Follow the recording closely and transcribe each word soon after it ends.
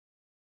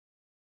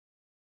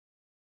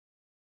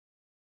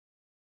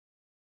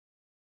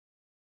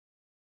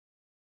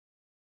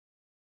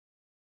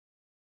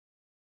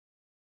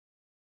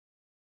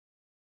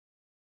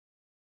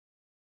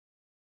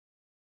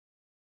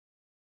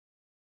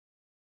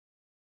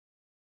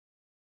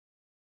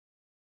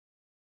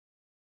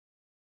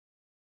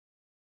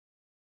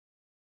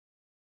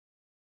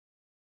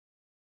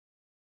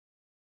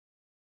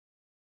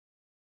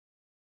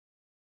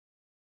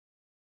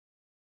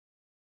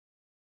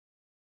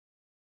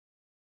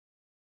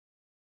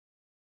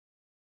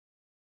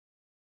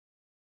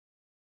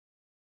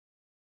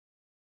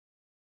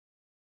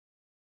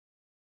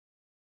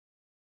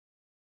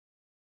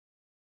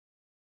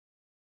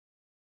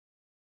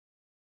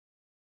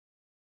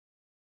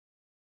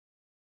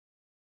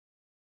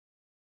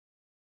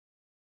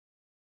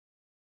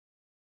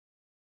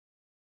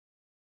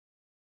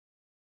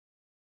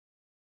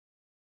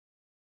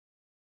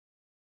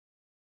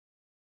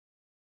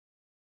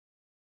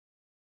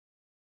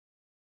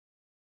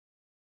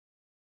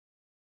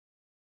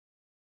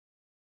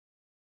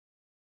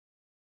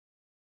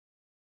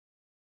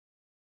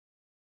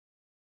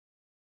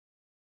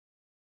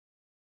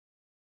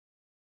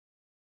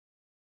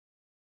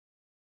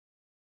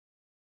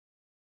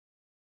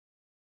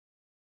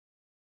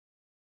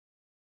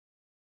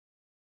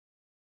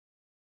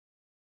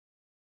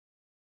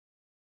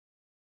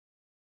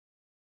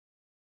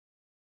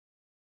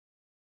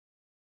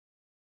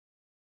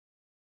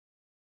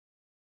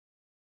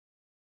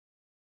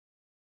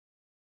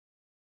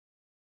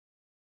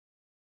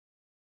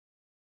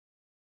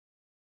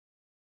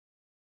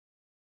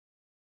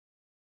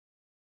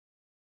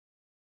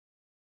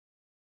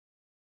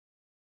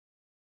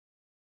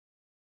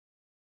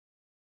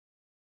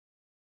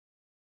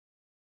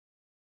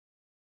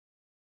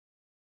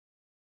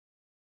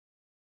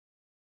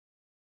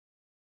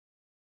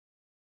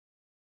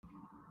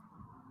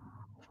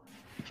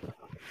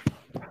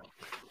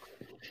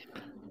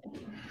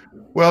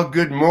Well,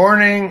 good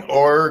morning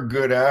or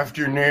good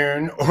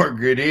afternoon or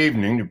good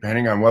evening,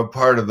 depending on what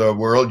part of the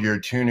world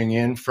you're tuning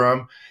in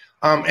from.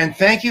 And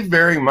thank you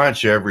very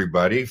much,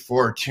 everybody,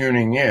 for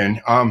tuning in.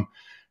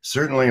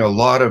 Certainly a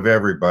lot of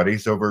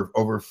everybody's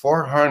over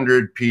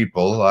 400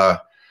 people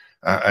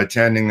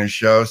attending the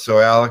show.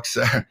 So, Alex,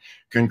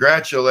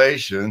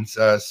 congratulations.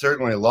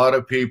 Certainly a lot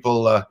of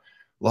people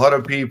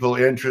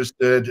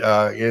interested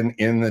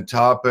in the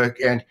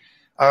topic, and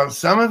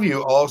some of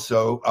you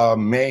also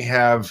may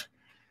have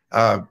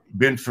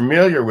been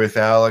familiar with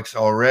Alex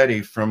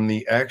already from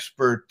the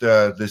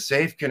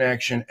Safe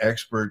Connection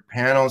Expert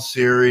Panel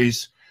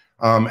Series.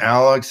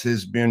 Alex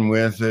has been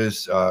with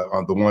us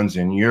on the ones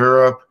in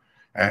Europe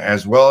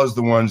as well as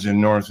the ones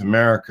in North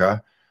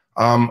America.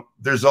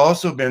 There's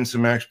also been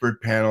some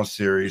expert panel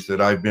series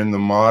that I've been the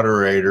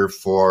moderator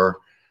for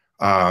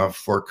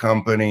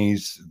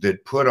companies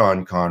that put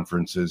on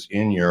conferences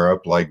in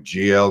Europe, like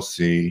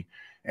GLC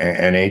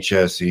and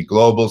HSE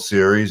Global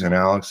Series, and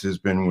Alex has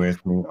been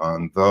with me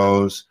on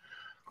those.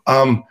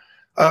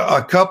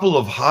 A couple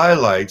of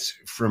highlights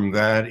from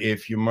that,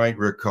 if you might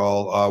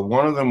recall,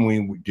 one of them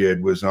we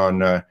did was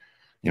on,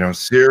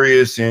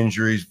 serious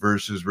injuries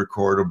versus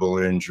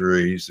recordable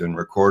injuries, and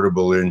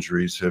recordable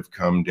injuries have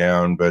come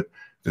down, but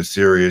the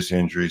serious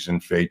injuries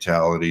and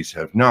fatalities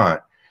have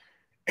not.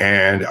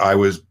 And I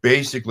was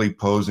basically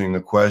posing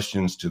the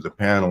questions to the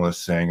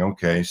panelists saying,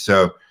 okay,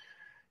 so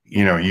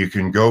you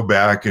can go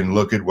back and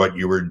look at what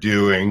you were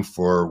doing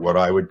for what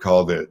I would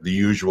call the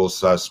usual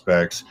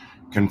suspects: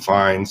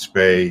 confined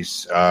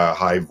space,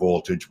 high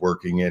voltage,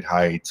 working at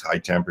heights, high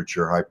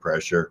temperature, high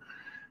pressure.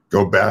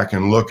 Go back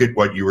and look at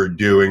what you were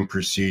doing,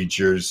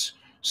 procedures,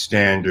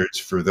 standards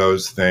for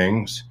those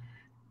things.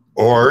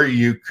 Or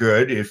you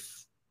could,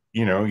 if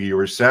you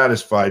were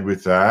satisfied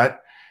with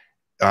that,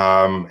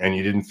 and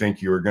you didn't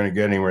think you were going to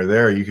get anywhere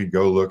there, you could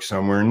go look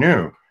somewhere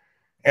new.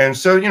 And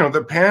so,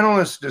 the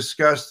panelists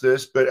discussed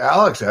this, but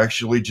Alex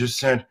actually just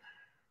said,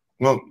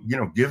 well,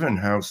 given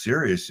how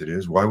serious it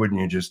is, why wouldn't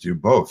you just do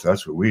both?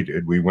 That's what we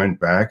did. We went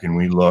back and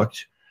we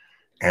looked,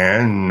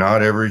 and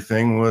not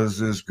everything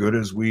was as good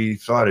as we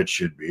thought it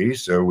should be.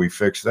 So we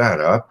fixed that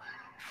up.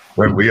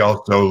 But we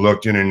also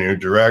looked in a new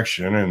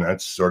direction, and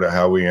that's sort of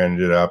how we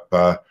ended up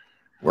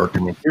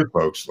working with you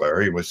folks,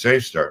 Larry, with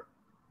SafeStart.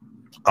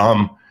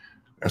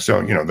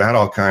 So, that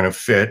all kind of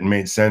fit and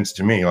made sense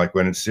to me. Like,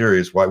 when it's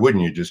serious, why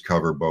wouldn't you just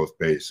cover both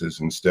bases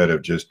instead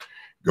of just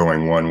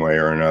going one way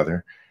or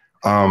another?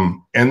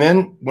 And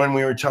then when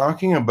we were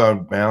talking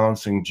about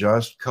balancing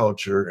just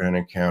culture and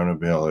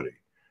accountability,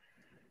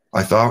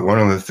 I thought one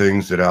of the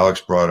things that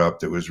Alex brought up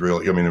that was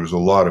really, there was a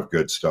lot of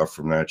good stuff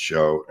from that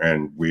show,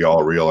 and we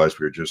all realized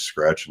we were just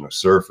scratching the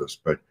surface.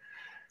 But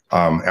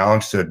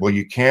Alex said, well,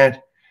 you can't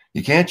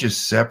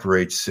just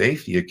separate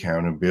safety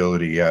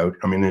accountability out.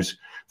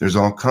 There's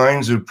all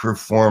kinds of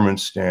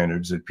performance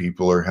standards that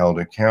people are held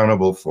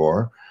accountable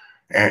for.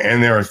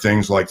 And there are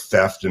things like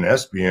theft and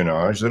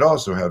espionage that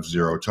also have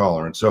zero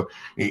tolerance. So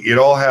it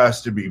all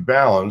has to be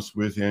balanced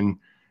within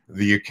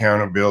the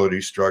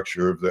accountability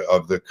structure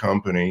of the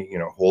company,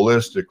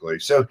 holistically.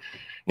 So,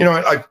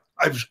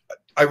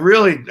 I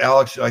really,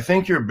 Alex, I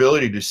think your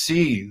ability to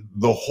see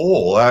the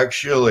whole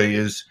actually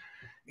is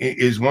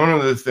one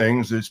of the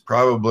things that's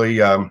probably,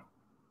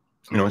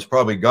 it's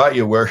probably got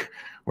you where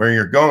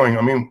you're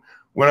going.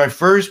 When I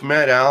first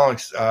met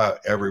Alex,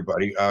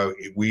 everybody,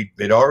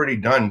 they'd already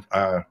done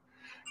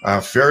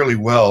fairly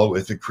well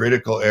with the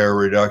critical error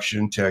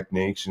reduction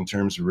techniques in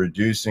terms of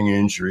reducing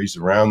injuries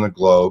around the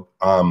globe.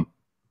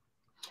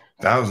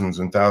 Thousands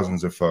and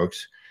thousands of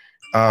folks.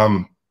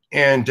 But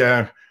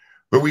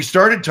we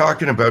started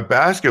talking about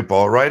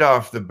basketball right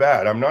off the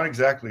bat. I'm not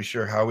exactly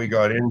sure how we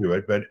got into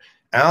it, but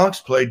Alex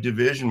played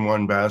Division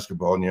I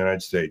basketball in the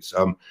United States.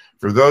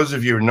 For those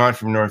of you who are not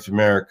from North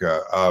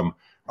America,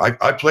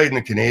 I played in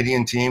the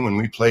Canadian team when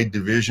we played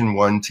Division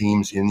I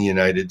teams in the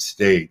United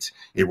States.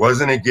 It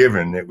wasn't a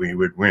given that we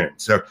would win.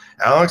 So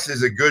Alex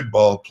is a good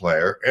ball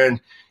player.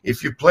 And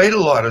if you played a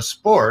lot of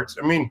sports,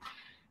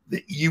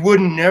 you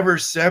wouldn't never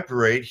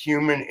separate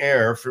human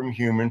error from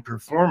human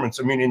performance.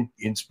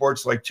 In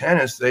sports like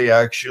tennis, they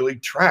actually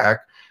track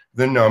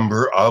the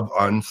number of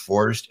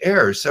unforced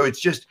errors. So it's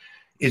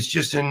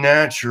just a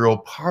natural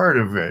part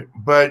of it.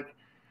 But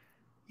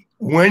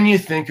when you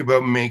think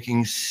about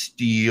making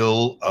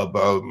steel,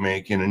 about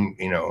making,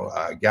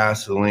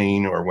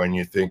 gasoline, or when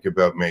you think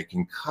about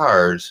making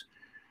cars,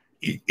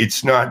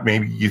 it's not,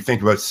 maybe you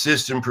think about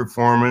system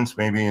performance,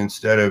 maybe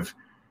instead of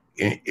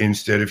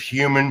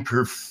human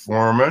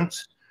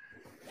performance.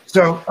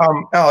 So,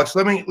 Alex,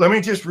 let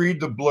me just read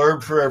the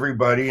blurb for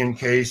everybody in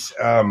case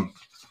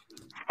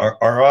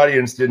our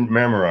audience didn't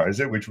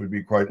memorize it, which would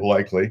be quite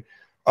likely.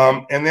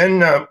 And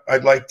then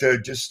I'd like to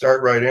just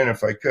start right in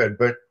if I could.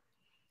 But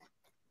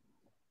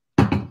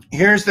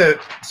here's the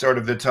sort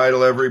of the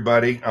title,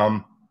 everybody.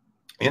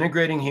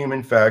 Integrating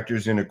human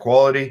factors into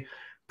quality,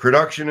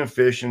 production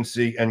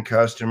efficiency, and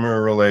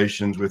customer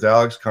relations with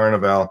Alex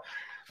Carnevale,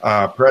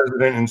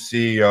 President and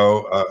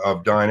CEO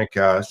of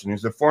Dynacast, and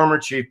he's the former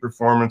Chief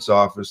Performance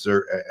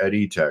Officer at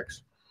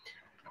eTex.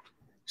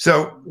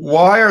 So,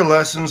 why are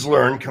lessons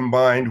learned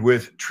combined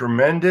with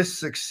tremendous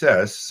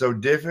success so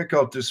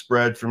difficult to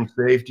spread from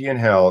safety and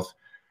health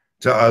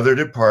to other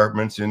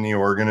departments in the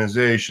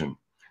organization?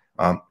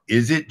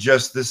 Is it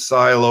just the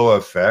silo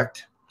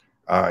effect?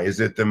 Is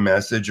it the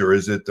message or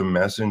is it the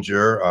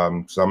messenger?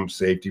 Some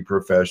safety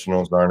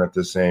professionals aren't at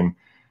the same,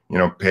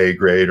 pay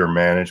grade or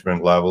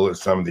management level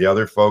as some of the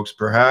other folks,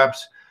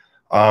 perhaps.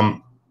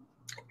 Um,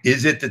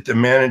 is it that the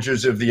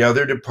managers of the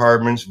other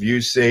departments view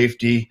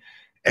safety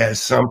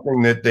as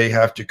something that they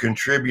have to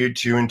contribute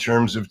to in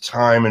terms of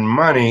time and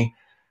money,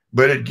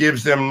 but it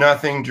gives them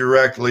nothing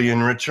directly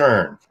in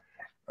return?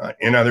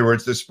 In other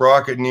words, the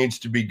sprocket needs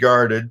to be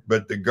guarded,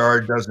 but the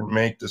guard doesn't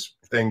make this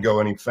thing go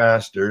any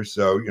faster.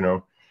 So,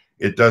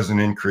 it doesn't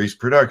increase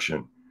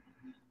production.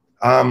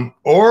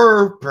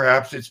 Or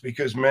perhaps it's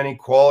because many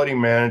quality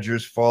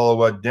managers follow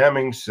what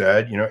Deming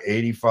said,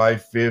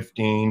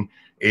 85-15,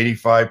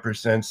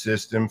 85%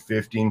 system,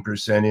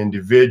 15%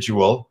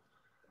 individual.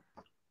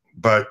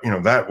 But,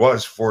 that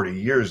was 40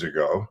 years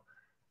ago.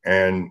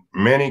 And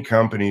many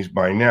companies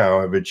by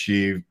now have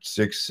achieved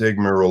Six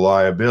Sigma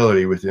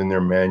reliability within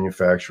their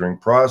manufacturing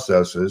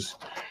processes.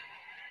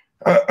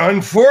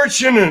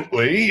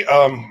 Unfortunately,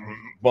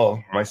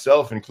 well,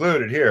 myself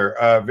included here,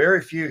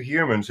 very few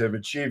humans have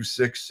achieved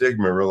Six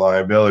Sigma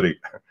reliability.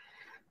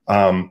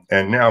 And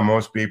now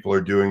most people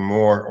are doing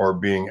more or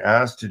being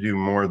asked to do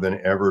more than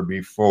ever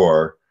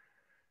before.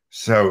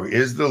 So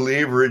is the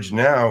leverage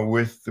now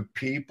with the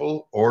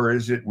people or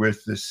is it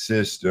with the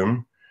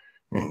system?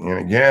 And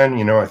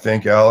again, I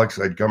think, Alex,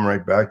 I'd come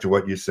right back to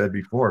what you said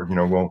before.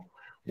 Well,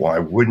 why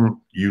wouldn't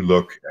you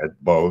look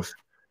at both?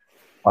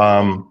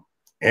 And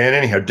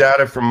anyhow,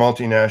 data from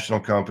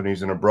multinational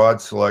companies and a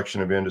broad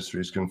selection of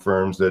industries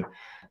confirms that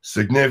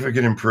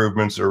significant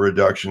improvements or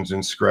reductions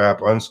in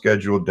scrap,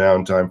 unscheduled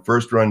downtime,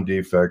 first-run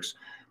defects,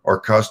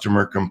 or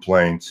customer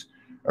complaints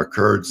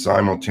occurred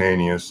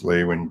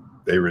simultaneously when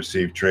they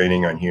received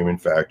training on human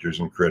factors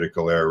and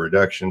critical error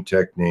reduction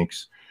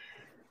techniques.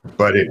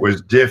 But it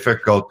was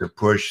difficult to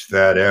push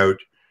that out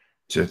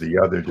to the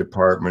other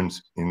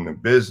departments in the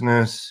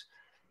business.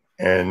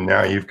 And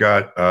now you've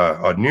got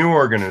a new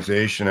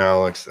organization,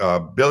 Alex, a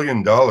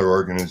billion-dollar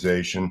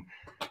organization,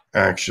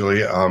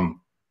 actually.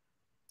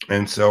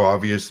 And so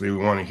obviously we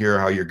want to hear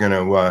how you're going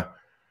to,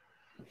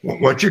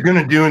 what you're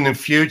going to do in the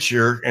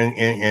future,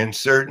 and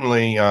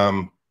certainly,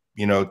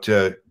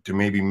 to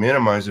maybe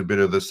minimize a bit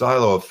of the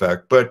silo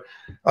effect. But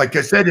like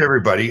I said to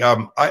everybody,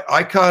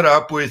 I caught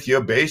up with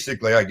you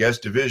basically, I guess,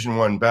 Division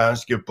I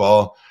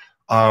basketball.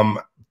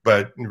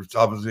 But there's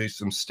obviously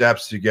some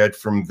steps to get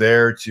from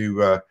there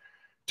to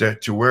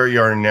where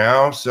you are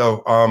now.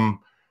 So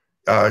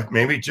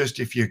maybe just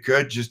if you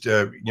could, just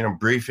a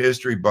brief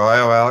history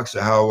bio, Alex,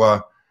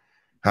 how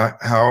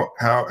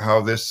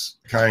this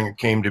kind of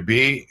came to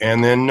be,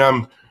 and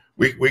then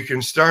we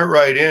can start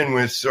right in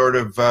with sort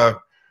of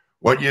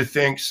what you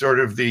think sort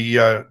of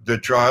the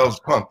trials.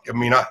 I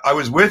mean, I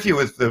was with you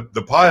with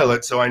the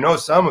pilot, so I know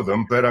some of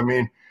them, but I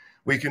mean,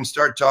 we can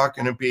start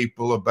talking to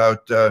people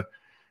about the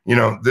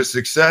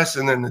success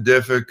and then the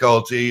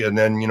difficulty, and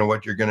then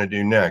what you're going to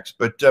do next.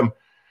 But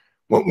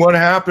what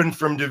happened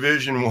from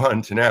Division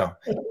I to now?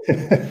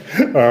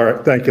 All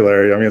right, thank you,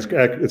 Larry. I mean,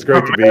 it's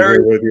great to be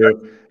here with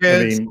you.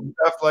 Kids,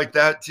 stuff like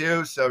that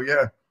too. So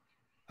yeah.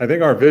 I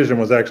think our vision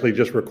was actually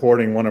just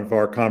recording one of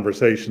our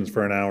conversations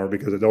for an hour,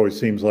 because it always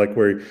seems like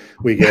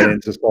we get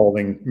into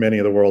solving many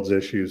of the world's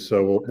issues.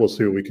 So we'll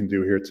see what we can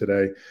do here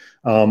today.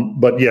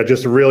 But yeah,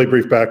 just a really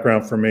brief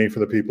background for me, for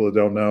the people that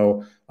don't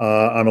know.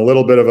 I'm a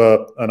little bit of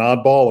an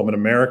oddball. I'm an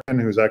American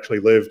who's actually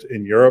lived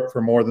in Europe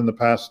for more than the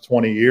past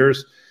 20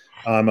 years.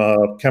 I'm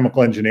a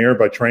chemical engineer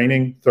by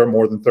training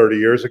more than 30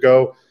 years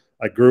ago.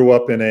 I grew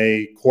up in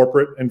a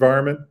corporate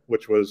environment,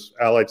 which was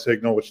Allied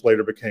Signal, which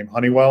later became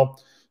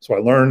Honeywell. So I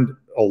learned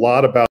a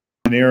lot about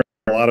engineering,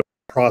 a lot of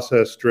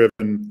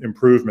process-driven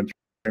improvement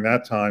during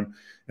that time.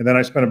 And then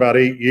I spent about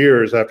 8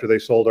 years after they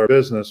sold our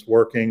business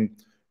working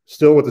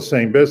still with the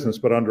same business,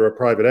 but under a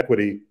private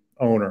equity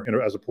owner,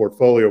 as a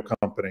portfolio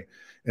company.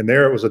 And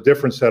there it was a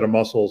different set of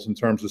muscles in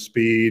terms of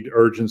speed,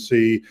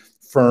 urgency,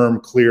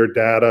 firm, clear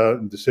data,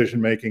 and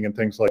decision-making and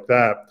things like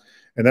that.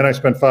 And then I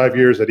spent 5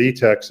 years at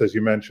ETEX, as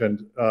you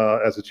mentioned,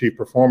 as a chief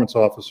performance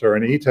officer.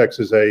 And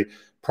ETEX is a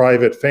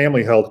private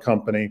family-held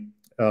company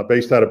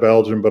based out of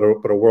Belgium, but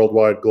a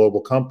worldwide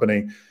global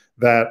company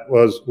that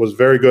was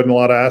very good in a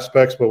lot of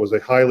aspects, but was a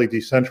highly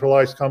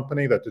decentralized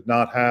company that did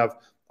not have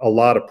a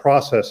lot of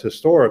process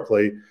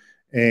historically.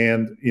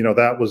 And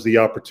that was the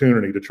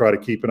opportunity to try to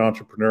keep an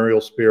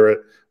entrepreneurial spirit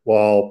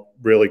while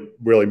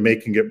really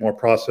making it more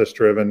process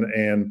driven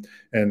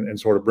and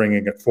sort of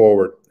bringing it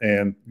forward.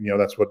 And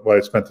that's what I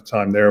spent the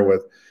time there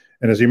with.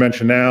 And as you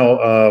mentioned, now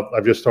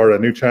I've just started a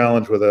new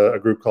challenge with a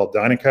group called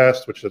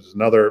Dynacast, which is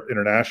another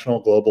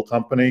international global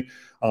company,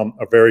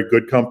 a very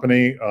good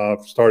company.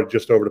 Started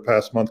just over the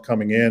past month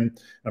coming in.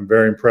 I'm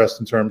very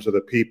impressed in terms of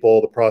the people,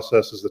 the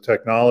processes, the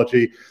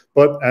technology.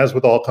 But as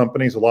with all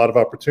companies, a lot of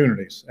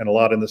opportunities and a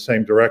lot in the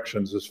same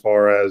directions as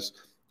far as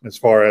as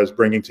far as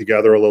bringing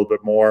together a little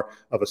bit more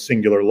of a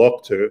singular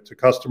look to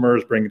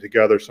customers, bringing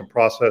together some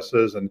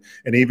processes, and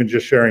even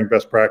just sharing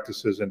best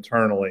practices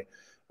internally.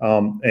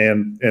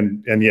 And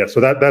yeah, so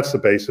that's the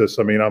basis.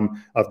 I mean,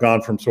 I've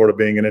gone from sort of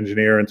being an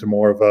engineer into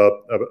more of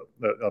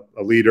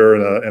a leader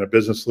and a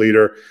business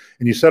leader.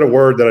 And you said a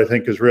word that I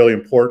think is really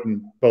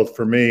important, both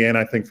for me and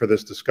I think for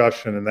this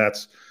discussion, and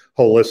that's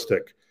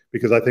holistic.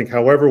 Because I think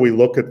however we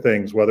look at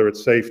things, whether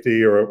it's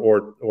safety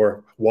or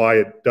why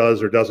it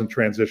does or doesn't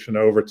transition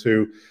over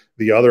to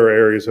the other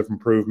areas of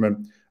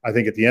improvement, I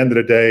think at the end of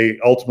the day,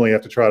 ultimately you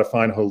have to try to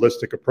find a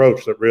holistic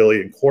approach that really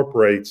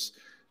incorporates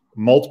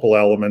multiple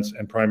elements,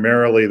 and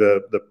primarily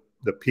the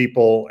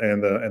people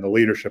and the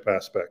leadership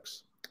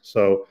aspects.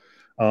 So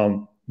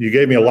you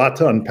gave me a lot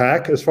to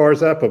unpack as far as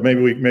that, but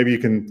maybe you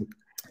can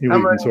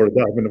sort of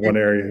dive into one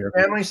area here.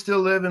 Family still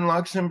live in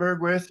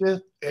Luxembourg with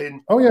you?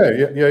 Oh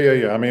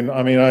yeah. I mean,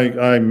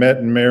 I met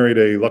and married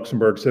a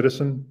Luxembourg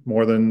citizen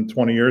more than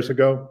 20 years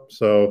ago.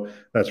 So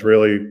that's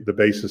really the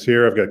basis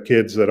here. I've got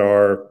kids that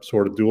are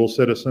sort of dual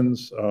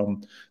citizens.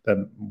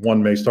 That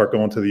one may start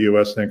going to the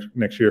U.S.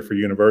 next year for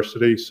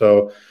university.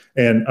 So,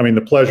 and I mean,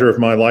 the pleasure of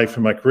my life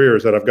and my career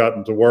is that I've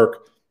gotten to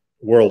work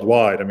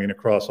worldwide. I mean,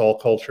 across all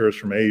cultures,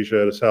 from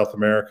Asia to South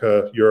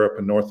America, Europe,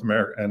 and North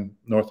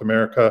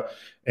America.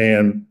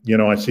 And, you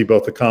know, I see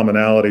both the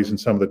commonalities and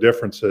some of the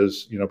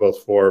differences, you know,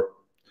 both for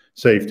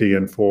safety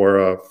and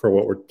for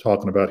what we're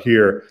talking about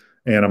here.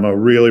 And I'm a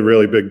really,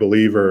 really big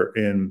believer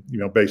in, you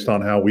know, based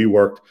on how we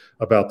worked,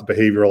 about the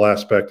behavioral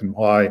aspect and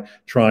why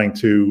trying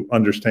to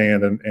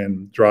understand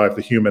and drive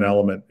the human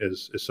element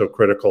is so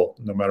critical,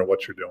 no matter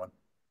what you're doing.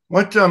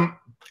 What,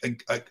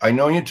 I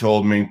know you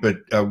told me, but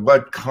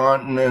what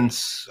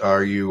continents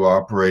are you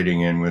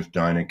operating in with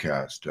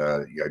Dynacast?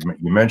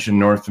 You mentioned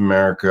North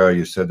America.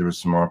 You said there was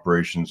some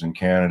operations in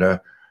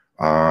Canada.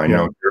 I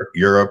know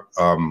Europe.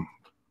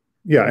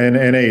 Yeah,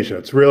 and Asia.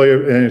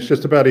 It's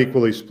just about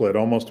equally split,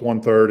 almost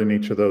 1/3 in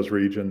each of those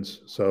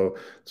regions. So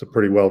it's a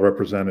pretty well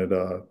represented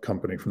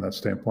company from that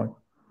standpoint.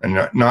 And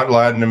not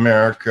Latin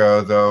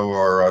America though,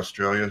 or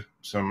Australia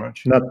so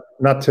much.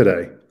 Not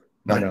today.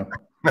 No.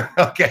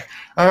 Okay.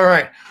 All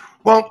right.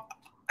 Well,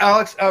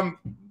 Alex,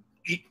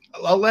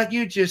 I'll let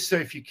you just, so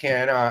if you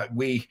can,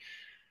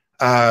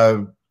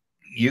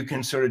 you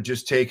can sort of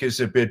just take us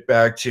a bit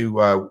back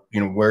to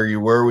you know, where you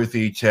were with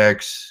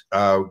eTex,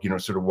 you know,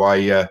 sort of why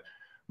you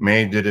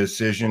made the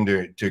decision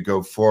to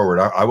go forward.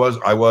 I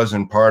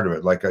wasn't part of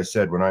it. Like I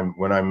said,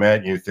 when I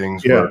met you,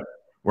 things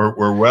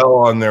were well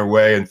on their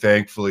way, and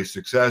thankfully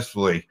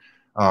successfully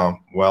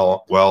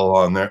well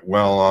on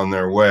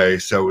their way.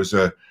 So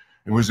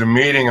it was a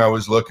meeting I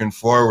was looking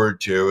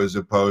forward to, as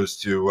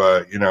opposed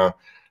to you know,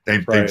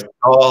 they've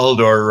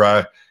stalled,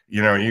 or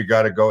you know, you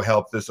got to go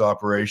help this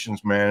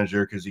operations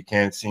manager because he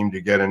can't seem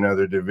to get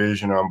another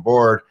division on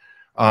board.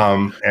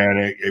 And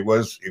it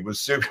was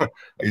super, like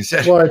you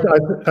said. Well,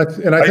 I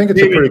think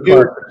it's a pretty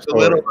classic story.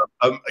 A little,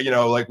 you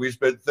know, like we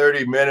spent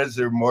 30 minutes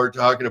or more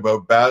talking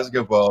about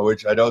basketball,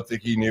 which I don't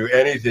think he knew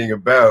anything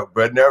about,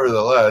 but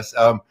nevertheless.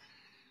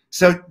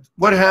 So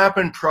what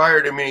happened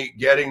prior to me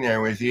getting there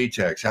with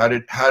eTex? How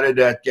did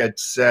that get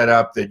set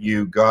up that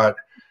you got?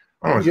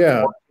 I don't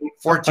know,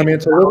 14 I mean,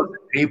 it's a little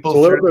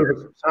bit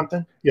of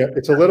something. Yeah,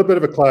 it's a little bit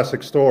of a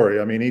classic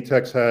story. I mean,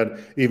 eTex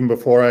had, even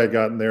before I had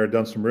gotten there,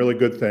 done some really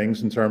good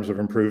things in terms of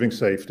improving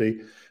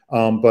safety.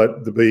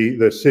 But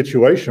the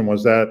situation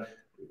was that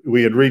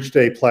we had reached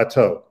a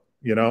plateau,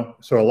 you know,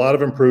 so a lot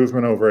of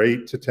improvement over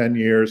 8 to 10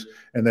 years.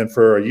 And then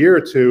for a year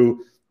or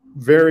two,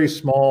 very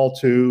small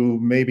to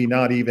maybe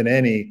not even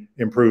any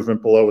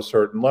improvement below a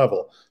certain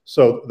level.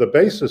 So the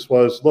basis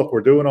was, look,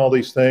 we're doing all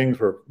these things.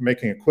 We're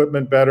making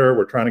equipment better.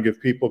 We're trying to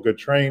give people good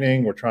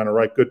training. We're trying to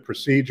write good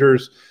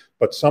procedures,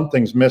 but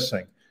something's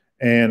missing.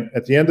 And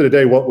at the end of the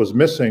day, what was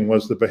missing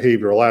was the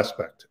behavioral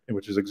aspect,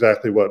 which is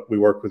exactly what we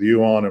worked with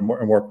you on and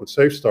worked with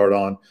SafeStart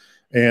on.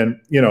 And,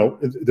 you know,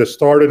 this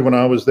started when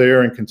I was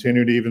there and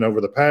continued even over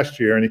the past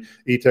year. And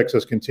eTex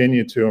has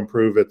continued to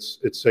improve its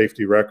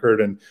safety record,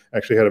 and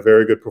actually had a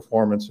very good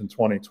performance in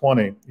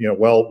 2020, you know,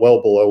 well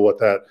below what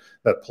that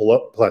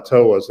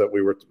plateau was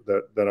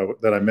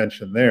that I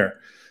mentioned there.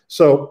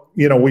 So,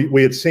 you know,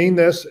 we had seen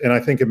this, and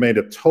I think it made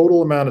a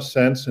total amount of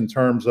sense in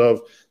terms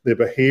of the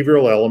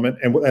behavioral element.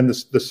 And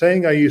the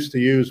saying I used to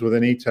use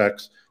within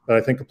eTex that I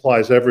think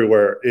applies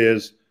everywhere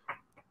is,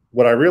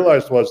 what I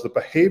realized was the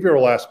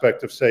behavioral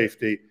aspect of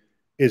safety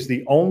is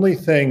the only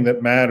thing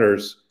that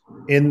matters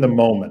in the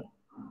moment.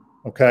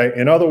 Okay.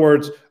 In other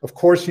words, of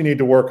course, you need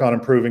to work on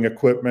improving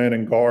equipment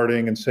and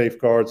guarding and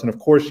safeguards. And of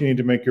course, you need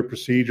to make your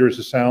procedures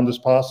as sound as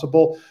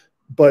possible,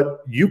 but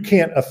you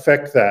can't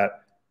affect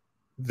that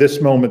this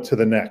moment to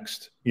the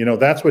next. You know,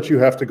 that's what you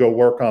have to go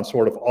work on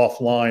sort of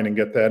offline and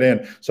get that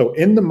in. So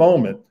in the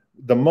moment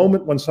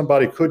when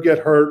somebody could get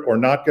hurt or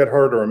not get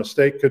hurt, or a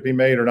mistake could be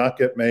made or not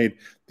get made,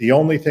 the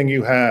only thing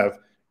you have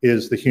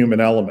is the human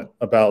element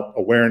about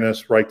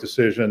awareness, right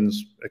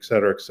decisions, et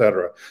cetera, et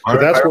cetera. So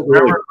I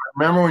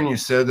remember when you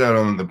said that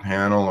on the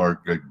panel,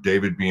 or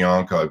David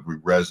Bianca,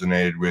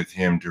 resonated with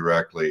him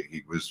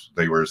directly.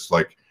 They were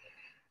like,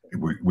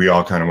 we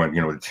all kind of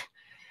went,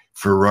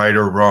 for right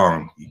or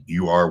wrong,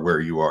 you are where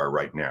you are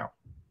right now.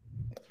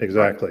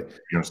 Exactly.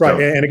 Right.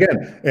 Right. And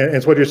again, and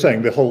it's what you're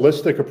saying. The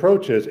holistic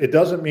approach is, it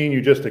doesn't mean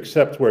you just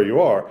accept where you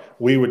are.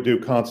 We would do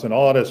constant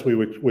audits. We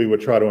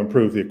would try to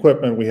improve the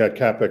equipment. We had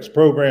CapEx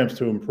programs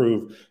to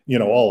improve,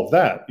 all of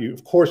that.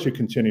 Of course, you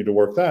continue to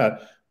work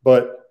that,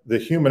 but the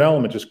human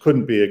element just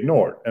couldn't be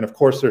ignored. And of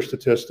course, there's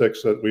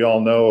statistics that we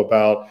all know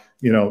about,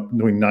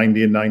 between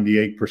 90 and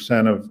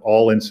 98% of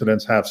all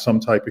incidents have some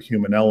type of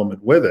human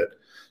element with it.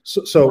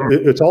 So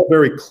it's all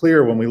very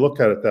clear when we look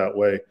at it that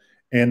way.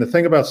 And the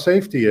thing about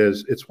safety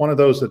is, it's one of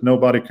those that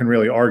nobody can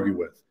really argue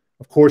with.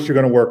 Of course, you're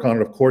going to work on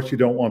it. Of course, you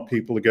don't want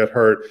people to get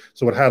hurt.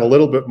 So it had a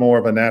little bit more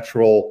of a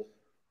natural,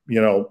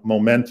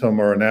 momentum,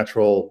 or a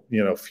natural,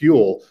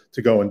 fuel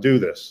to go and do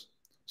this.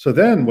 So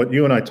then what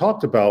you and I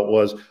talked about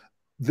was,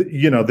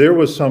 there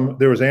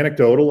was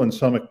anecdotal and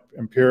some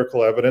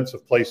empirical evidence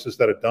of places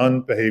that had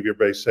done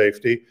behavior-based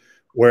safety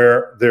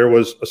where there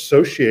was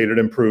associated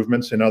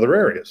improvements in other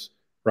areas,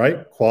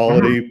 right?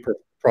 Quality,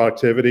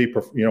 productivity,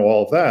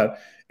 all of that.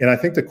 And I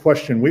think the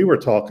question we were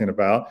talking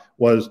about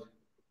was,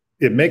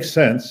 it makes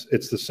sense.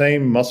 It's the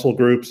same muscle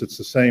groups. It's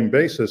the same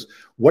basis.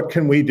 What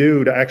can we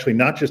do to actually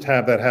not just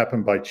have that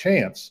happen by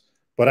chance,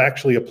 but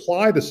actually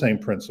apply the same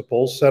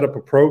principles, set up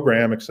a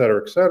program, et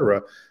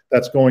cetera,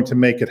 that's going to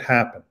make it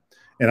happen?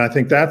 And I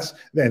think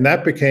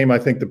that became, I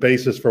think, the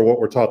basis for what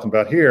we're talking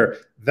about here.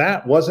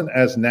 That wasn't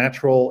as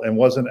natural and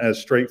wasn't as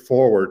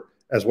straightforward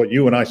as what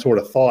you and I sort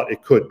of thought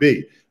it could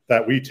be.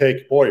 That we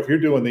take, if you're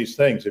doing these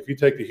things, if you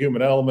take the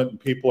human element and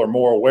people are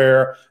more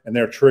aware and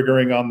they're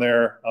triggering on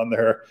their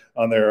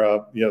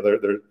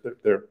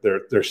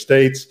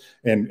states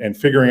and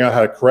figuring out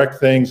how to correct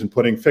things and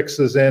putting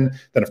fixes in,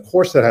 then of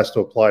course that has to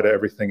apply to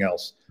everything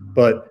else.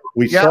 But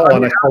we saw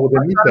with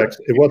the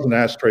e-text, it wasn't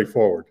as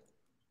straightforward.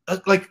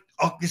 Like,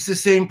 it's the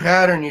same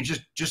pattern. You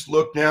just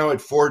look now at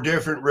four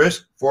different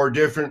risk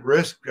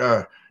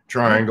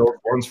triangles.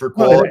 One's for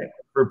quality,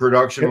 for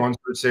production, one's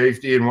for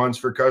safety, and one's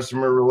for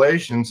customer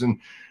relations, and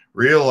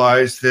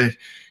realize that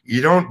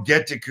you don't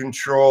get to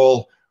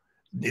control.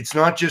 It's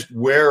not just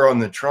where on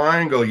the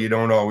triangle you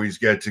don't always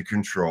get to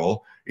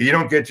control. You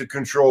don't get to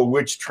control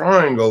which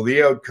triangle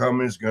the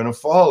outcome is going to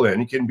fall in.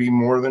 It can be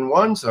more than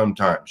one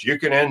sometimes. You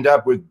can end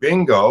up with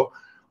bingo,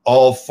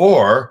 all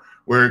four,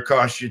 where it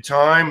costs you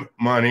time,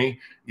 money,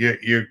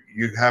 you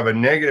have a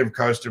negative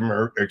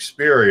customer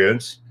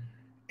experience,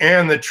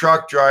 and the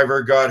truck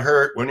driver got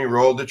hurt when he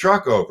rolled the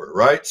truck over,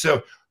 right?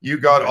 So you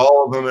got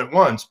all of them at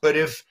once. But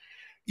if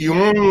you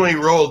only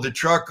rolled the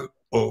truck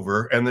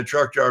over and the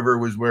truck driver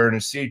was wearing a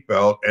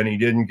seatbelt and he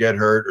didn't get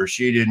hurt or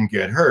she didn't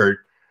get hurt,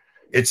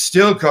 it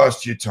still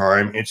cost you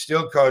time, it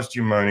still cost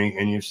you money,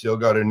 and you've still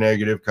got a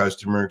negative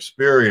customer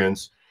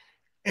experience.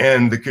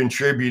 And the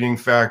contributing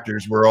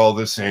factors were all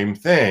the same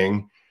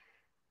thing.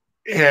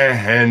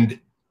 And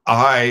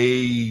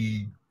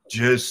I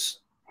just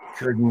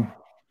couldn't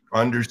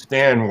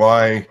understand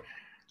why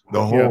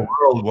the whole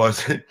world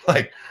wasn't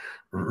like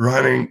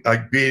running,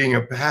 like beating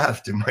a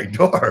path to my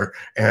door.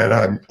 And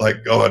I'm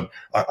like going,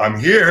 I'm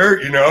here,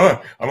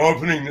 I'm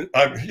opening,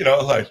 I think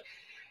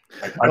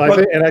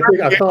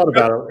I thought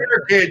about it.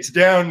 Barricades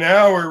down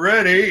now, we're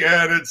ready.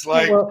 And it's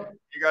like, you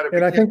got to.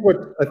 And I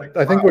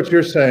think what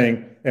you're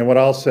saying and what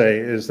I'll say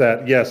is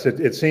that, yes,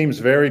 it seems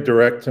very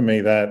direct to me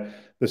that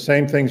the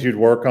same things you'd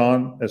work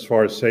on as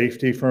far as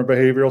safety from a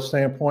behavioral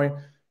standpoint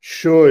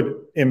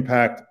should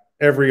impact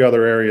every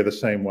other area the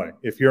same way.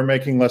 If you're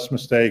making less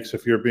mistakes,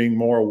 if you're being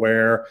more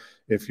aware,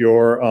 if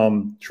you're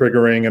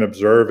triggering and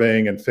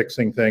observing and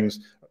fixing things,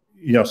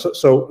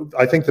 so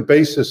I think the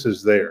basis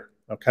is there.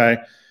 Okay.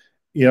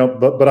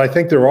 But I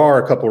think there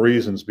are a couple of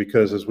reasons,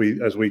 because as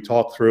we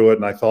talk through it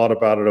and I thought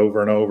about it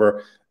over and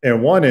over,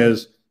 and one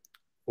is,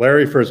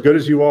 Larry, for as good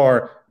as you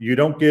are, you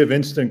don't give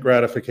instant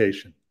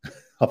gratification.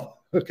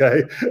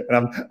 Okay.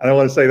 And I don't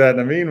want to say that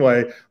in a mean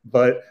way,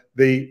 but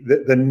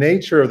the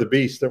nature of the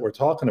beast that we're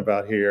talking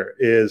about here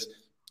is,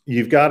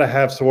 you've got to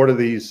have sort of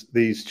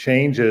these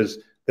changes.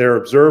 They're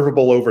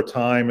observable over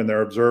time, and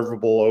they're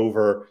observable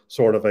over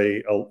sort of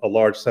a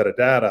large set of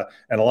data.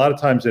 And a lot of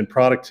times in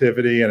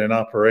productivity and in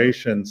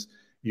operations,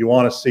 you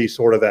want to see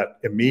sort of that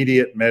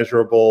immediate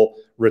measurable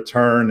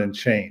return and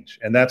change.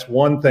 And that's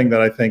one thing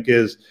that I think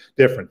is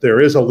different.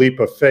 There is a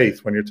leap of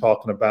faith when you're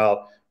talking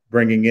about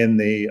bringing in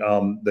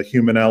the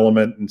human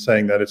element and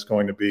saying that it's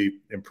going to be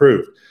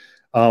improved.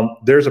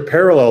 There's a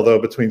parallel though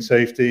between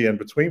safety and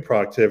between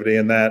productivity,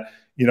 in that,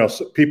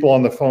 people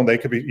on the phone,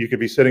 you could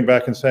be sitting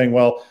back and saying,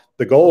 well,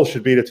 the goal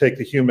should be to take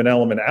the human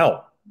element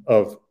out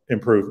of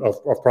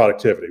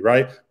productivity,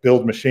 right?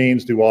 Build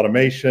machines, do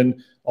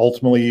automation,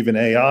 ultimately even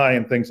AI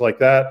and things like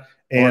that.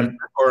 And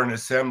or an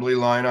assembly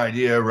line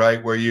idea,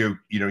 right? Where you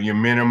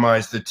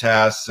minimize the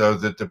tasks so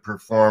that the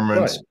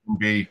performance can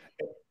be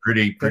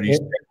pretty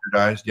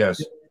standardized.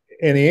 Yes.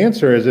 And the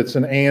answer is, it's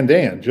an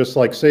and, just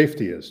like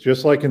safety is.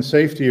 Just like in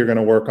safety, you're going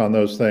to work on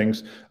those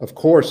things. Of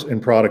course, in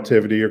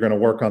productivity, you're going to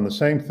work on the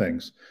same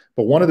things.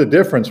 But one of the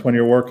difference when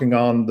you're working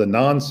on the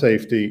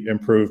non-safety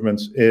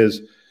improvements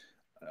is,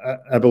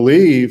 I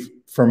believe,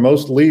 for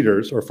most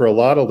leaders, or for a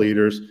lot of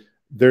leaders,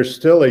 there's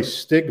still a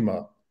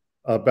stigma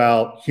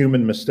about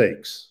human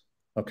mistakes.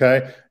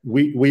 Okay,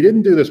 we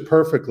didn't do this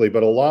perfectly,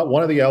 but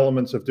one of the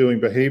elements of doing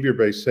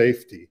behavior-based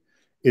safety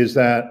is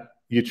that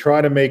you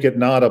try to make it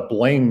not a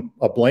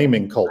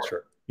blaming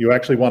culture. You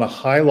actually want to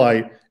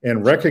highlight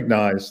and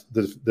recognize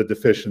the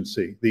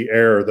deficiency, the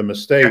error, the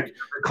mistake,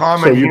 the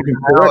common so you can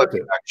correct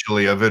it.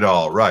 actually of it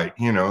all, right?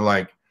 You know,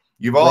 like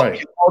you've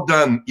all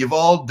done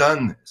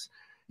this.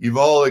 You've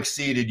all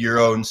exceeded your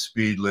own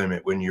speed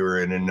limit when you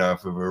were in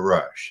enough of a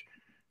rush.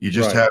 You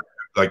just have,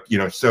 like, you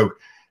know, so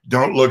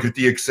don't look at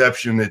the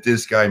exception that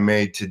this guy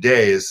made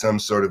today as some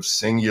sort of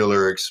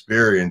singular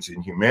experience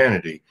in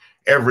humanity.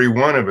 Every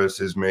one of us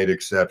has made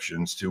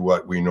exceptions to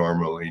what we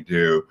normally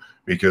do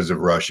because of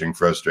rushing,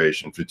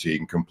 frustration,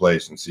 fatigue, and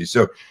complacency.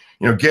 So,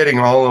 you know, getting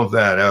all of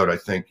that out, I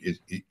think,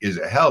 is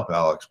a help,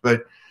 Alex.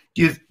 But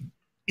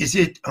is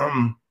it,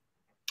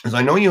 as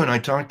I know you and I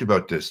talked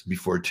about this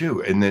before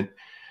too, and that,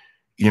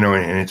 you know,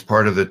 and it's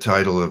part of the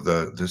title of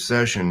the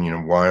session, you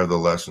know, why are the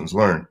lessons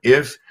learned?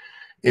 If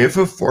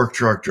a fork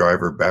truck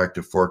driver backed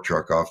a fork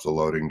truck off the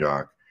loading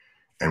dock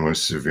and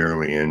was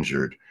severely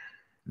injured,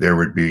 there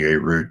would be a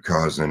root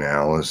cause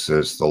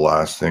analysis. The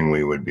last thing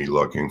we would be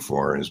looking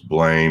for is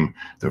blame.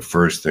 The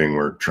first thing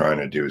we're trying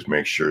to do is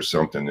make sure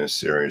something this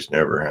serious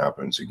never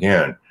happens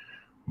again.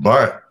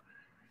 But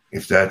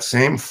if that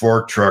same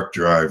fork truck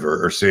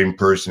driver or same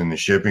person in the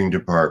shipping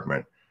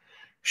department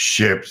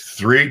shipped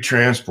 3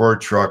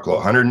 transport truckload,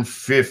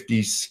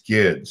 150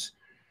 skids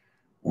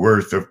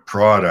worth of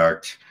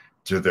product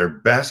to their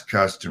best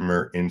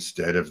customer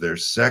instead of their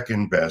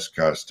second best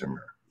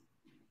customer,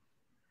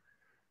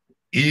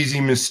 easy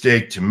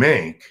mistake to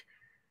make.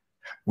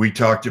 We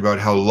talked about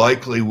how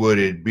likely would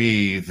it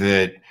be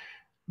that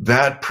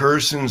that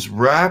person's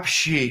rap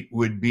sheet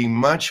would be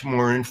much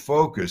more in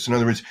focus. In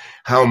other words,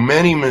 how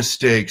many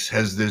mistakes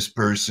has this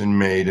person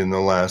made in the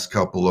last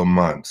couple of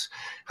months?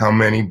 How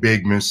many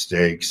big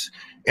mistakes?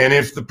 And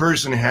if the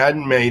person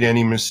hadn't made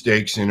any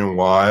mistakes in a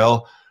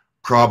while,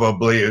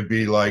 probably it'd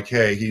be like,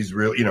 hey, he's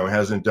really, you know,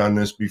 hasn't done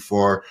this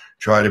before.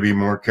 Try to be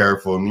more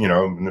careful, you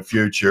know, in the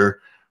future.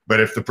 But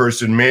if the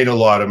person made a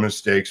lot of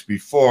mistakes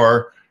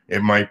before,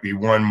 it might be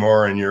one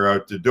more and you're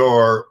out the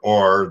door,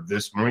 or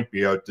this might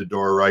be out the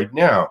door right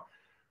now.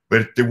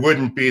 But there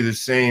wouldn't be the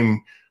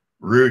same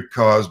root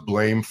cause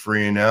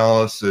blame-free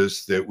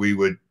analysis that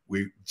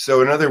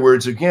so in other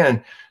words,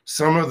 again,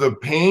 some of the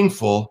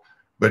painful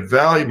but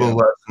valuable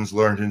lessons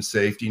learned in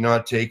safety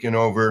not taken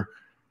over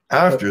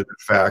after the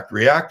fact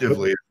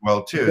reactively as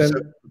well too.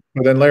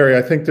 But then, Larry,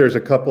 I think there's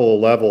a couple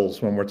of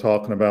levels when we're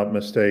talking about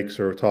mistakes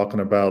or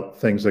talking about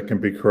things that can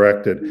be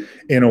corrected.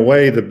 In a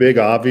way, the big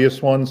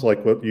obvious ones,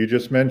 like what you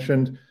just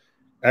mentioned,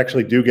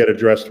 actually do get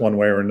addressed one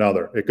way or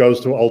another. It goes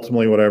to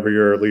ultimately whatever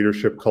your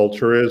leadership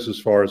culture is, as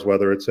far as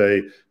whether it's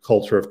a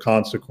culture of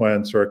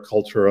consequence or a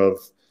culture of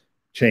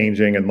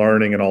changing and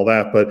learning and all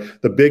that.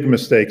 But the big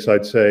mistakes,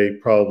 I'd say,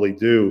 probably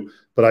do.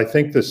 But I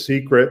think the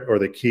secret or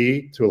the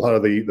key to a lot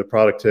of the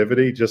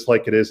productivity, just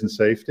like it is in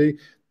safety,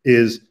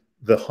 is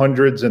the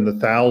hundreds and the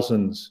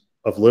thousands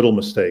of little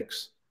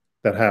mistakes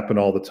that happen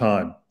all the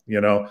time. You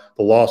know,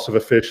 the loss of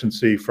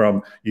efficiency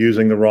from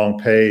using the wrong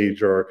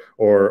page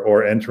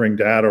or entering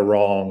data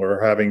wrong,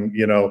 or having,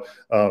 you know,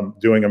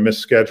 doing a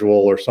misschedule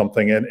or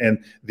something.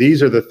 And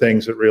these are the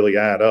things that really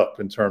add up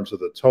in terms of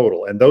the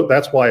total. And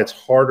that's why it's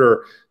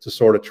harder to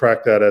sort of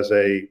track that as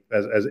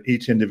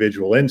each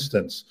individual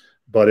instance.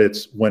 But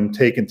it's, when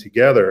taken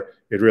together,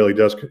 it really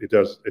does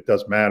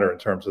matter in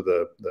terms of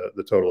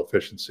the total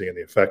efficiency and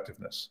the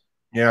effectiveness.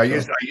 Yeah, I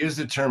use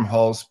the term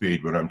hull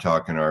speed when I'm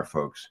talking to our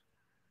folks.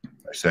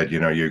 I said, you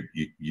know,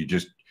 you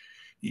just,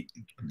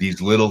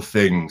 these little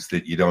things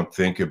that you don't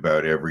think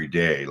about every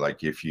day.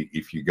 Like if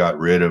you got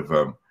rid of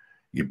them,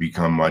 you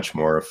become much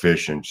more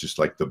efficient. Just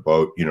like the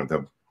boat, you know,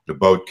 the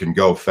boat can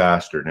go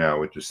faster now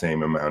with the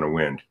same amount of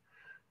wind,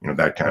 you know,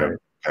 that kind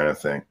of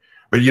thing.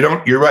 But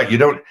you're right.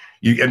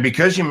 And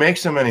because you make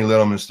so many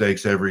little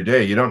mistakes every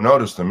day, you don't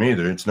notice them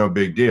either. It's no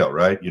big deal,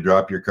 right? You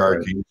drop your car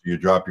keys, you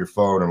drop your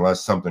phone,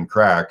 unless something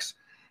cracks,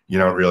 you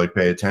don't really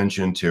pay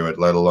attention to it,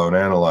 let alone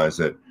analyze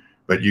it.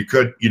 But you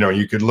could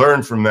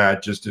learn from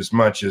that just as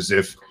much as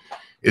if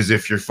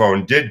your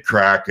phone did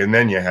crack and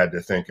then you had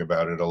to think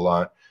about it a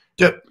lot.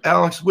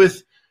 Alex,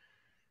 with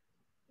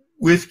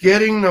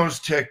getting those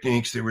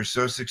techniques that were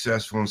so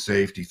successful in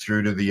safety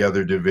through to the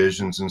other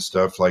divisions and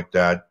stuff like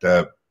that,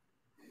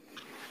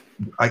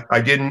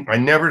 I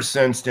never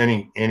sensed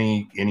any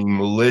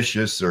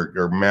malicious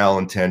or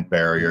malintent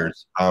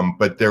barriers.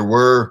 But there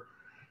were,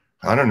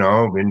 I don't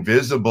know,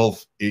 invisible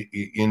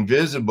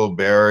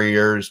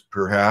barriers,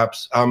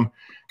 perhaps.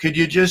 Could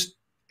you just,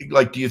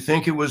 like, do you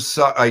think it was,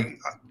 I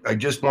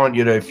just want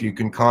you to, if you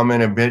can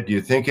comment a bit, do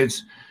you think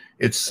it's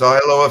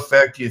silo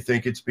effect? Do you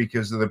think it's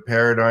because of the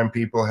paradigm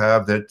people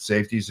have that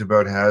safety is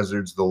about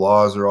hazards, the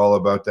laws are all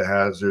about the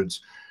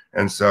hazards,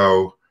 and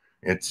so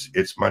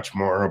it's much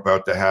more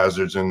about the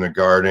hazards and the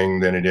guarding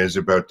than it is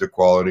about the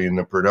quality and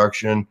the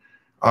production?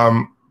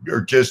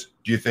 Or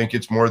just, do you think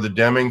it's more the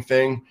Deming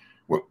thing,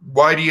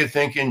 Why do you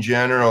think in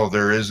general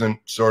there isn't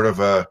sort of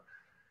a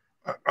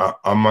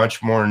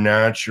much more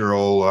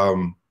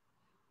natural,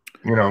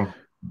 you know?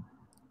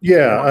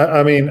 Yeah,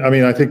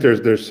 I think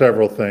there's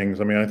several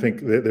things. I mean, I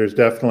think there's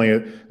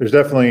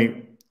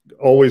definitely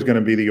always going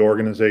to be the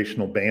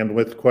organizational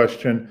bandwidth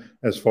question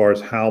as far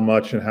as how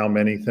much and how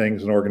many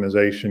things an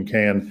organization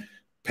can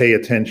pay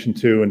attention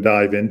to and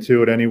dive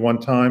into at any one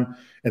time.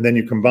 And then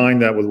you combine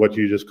that with what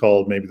you just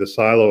called maybe the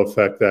silo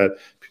effect, that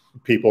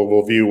people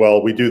will view,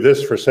 well, we do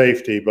this for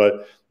safety,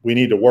 but we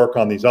need to work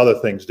on these other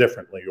things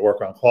differently. You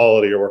work on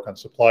quality, or work on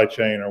supply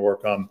chain, or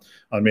work on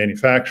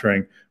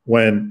manufacturing.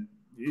 When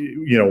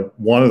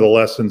one of the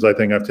lessons I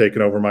think I've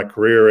taken over my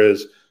career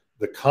is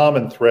the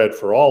common thread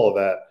for all of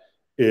that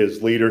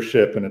is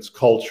leadership, and it's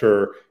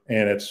culture,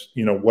 and it's,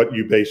 what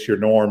you base your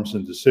norms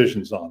and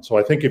decisions on. So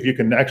I think if you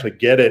can actually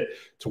get it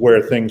to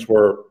where things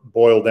were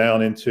boiled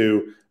down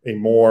into a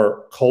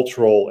more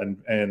cultural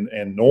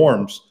and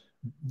norms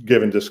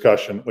given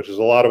discussion, which is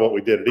a lot of what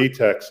we did at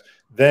eTex,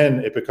 then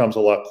it becomes a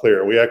lot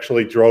clearer. We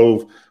actually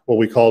drove what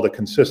we called a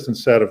consistent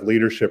set of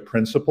leadership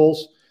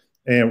principles.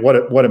 And what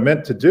it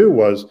meant to do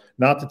was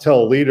not to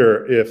tell a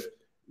leader, if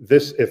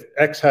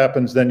X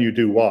happens, then you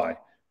do Y.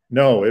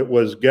 No, it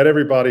was get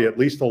everybody at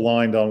least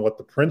aligned on what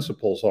the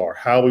principles are,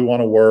 how we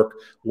want to work,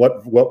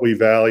 what we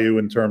value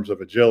in terms of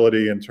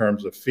agility, in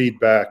terms of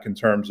feedback, in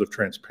terms of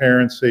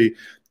transparency.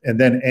 And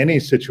then any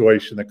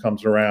situation that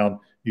comes around,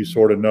 you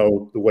sort of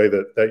know the way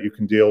that you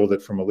can deal with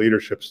it from a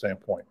leadership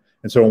standpoint.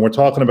 And so when we're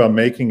talking about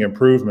making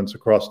improvements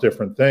across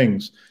different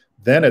things,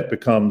 then it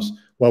becomes,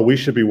 well, we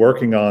should be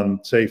working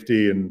on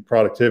safety and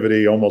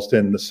productivity almost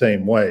in the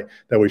same way,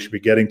 that we should be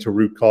getting to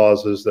root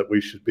causes, that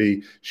we should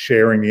be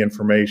sharing the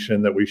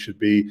information, that we should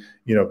be,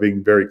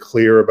 being very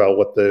clear about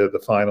what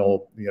the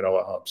final,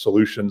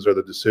 solutions or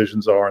the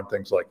decisions are, and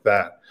things like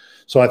that.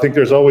 So I think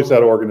there's always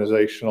that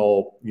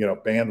organizational,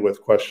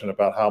 bandwidth question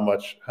about how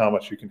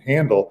much you can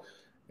handle.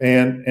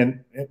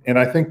 And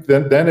I think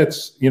then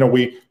it's,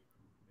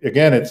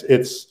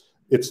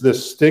 it's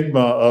this stigma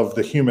of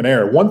the human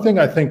error. One thing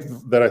I think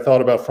that I thought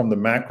about from the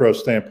macro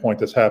standpoint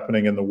that's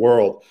happening in the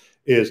world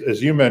is,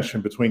 as you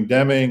mentioned, between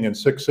Deming and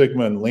Six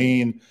Sigma and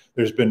Lean,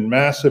 there's been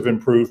massive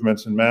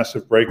improvements and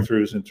massive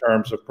breakthroughs in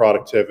terms of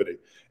productivity.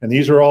 And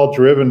these are all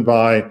driven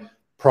by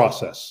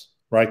process,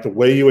 right? The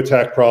way you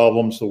attack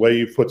problems, the way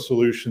you put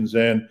solutions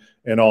in,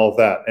 and all of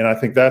that. And I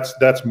think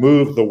that's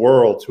moved the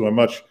world to a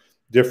much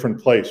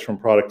different place from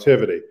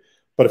productivity.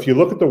 But if you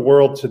look at the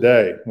world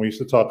today, we used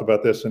to talk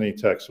about this in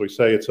eTex, we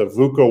say it's a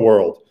VUCA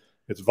world.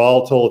 It's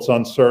volatile, it's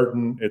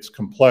uncertain, it's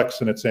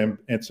complex, and it's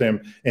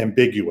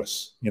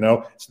ambiguous.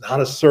 It's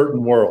not a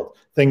certain world.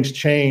 Things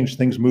change,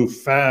 things move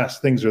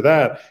fast, things are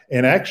that.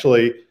 And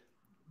actually,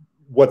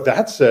 what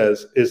that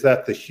says is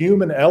that the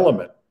human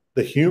element,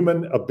 the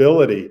human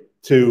ability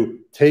to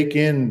take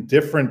in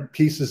different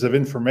pieces of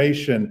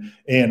information,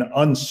 and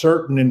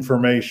uncertain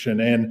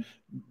information, and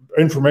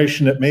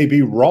information that may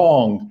be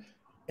wrong,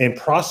 and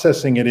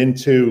processing it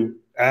into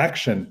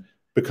action,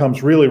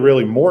 becomes really,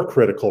 really more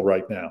critical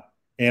right now.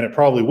 And it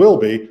probably will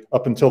be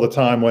up until the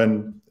time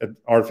when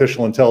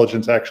artificial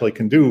intelligence actually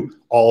can do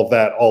all of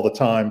that all the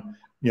time,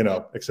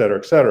 et cetera,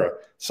 et cetera.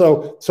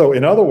 So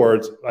in other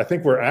words, I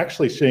think we're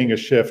actually seeing a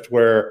shift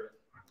where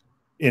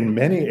in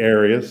many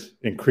areas,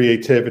 in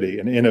creativity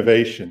and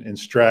innovation, in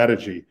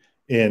strategy,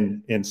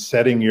 in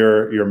setting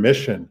your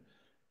mission,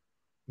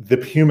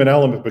 the human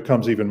element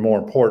becomes even more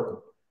important.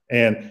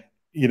 And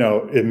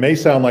it may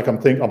sound like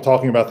I'm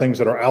talking about things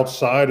that are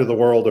outside of the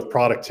world of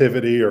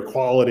productivity or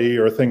quality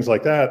or things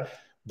like that,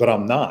 but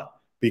I'm not,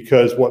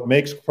 because what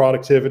makes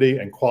productivity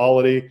and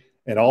quality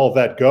and all of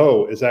that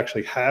go is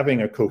actually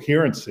having a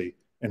coherency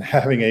and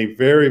having a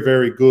very,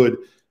 very good,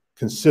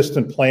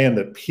 consistent plan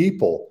that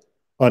people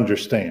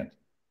understand.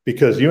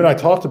 Because you and I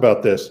talked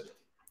about this,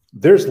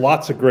 there's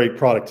lots of great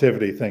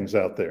productivity things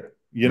out there.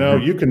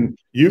 Mm-hmm.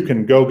 You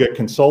can go get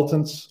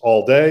consultants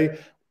all day.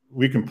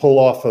 We can pull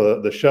off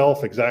the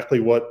shelf exactly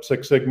what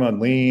Six Sigma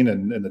and Lean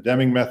and the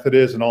Deming method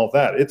is and all of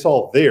that. It's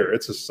all there.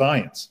 It's a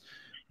science.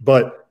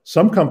 But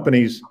some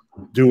companies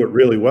do it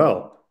really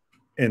well,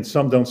 and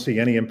some don't see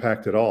any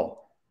impact at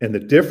all. And the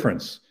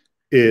difference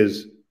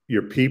is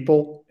your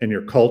people and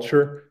your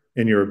culture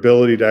and your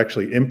ability to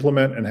actually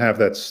implement and have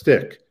that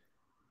stick.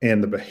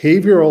 And the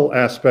behavioral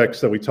aspects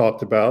that we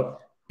talked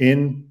about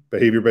in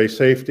behavior-based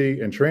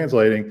safety and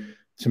translating,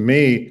 to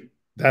me,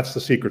 that's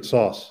the secret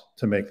sauce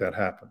to make that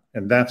happen.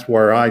 And that's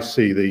where I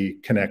see the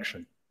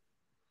connection.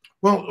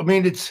 Well, I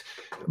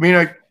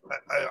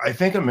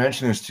think I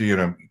mentioned this to you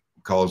in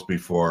calls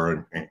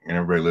before, and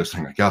everybody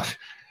listening, like,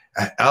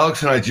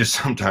 Alex and I just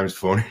sometimes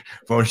phone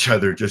each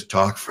other, just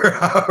talk for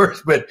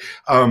hours. But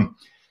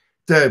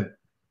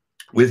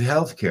with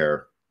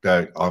healthcare,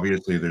 that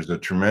obviously there's a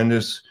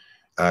tremendous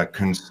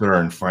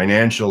concern,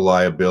 financial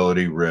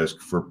liability risk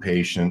for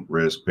patient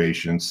risk,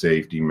 patient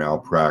safety,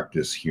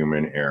 malpractice,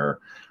 human error.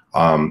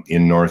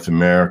 In North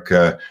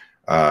America,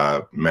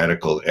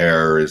 medical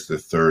error is the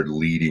third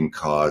leading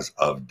cause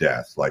of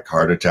death. Like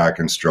heart attack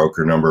and stroke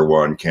are number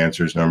one,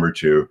 cancer is number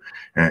two,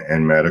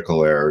 and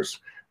medical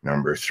errors.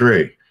 Number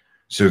three.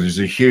 So there's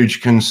a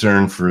huge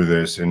concern for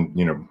this, and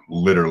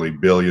literally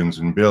billions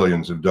and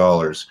billions of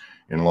dollars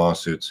in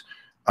lawsuits.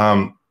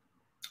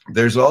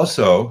 There's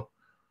also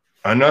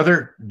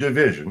another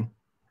division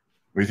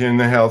within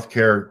the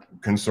healthcare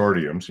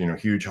consortiums,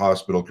 huge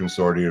hospital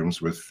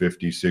consortiums with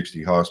 50,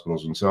 60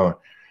 hospitals and so on,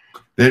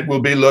 that will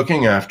be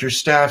looking after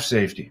staff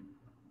safety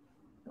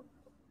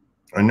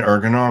and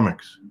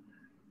ergonomics.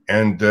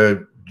 And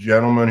the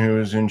gentleman who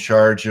is in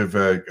charge of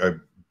a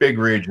big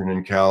region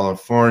in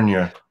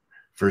California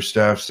for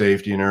staff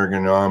safety and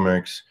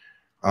ergonomics,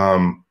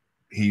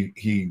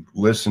 he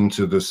listened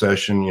to the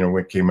session,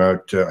 what came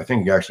out. I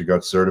think he actually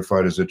got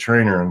certified as a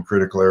trainer in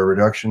critical error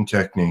reduction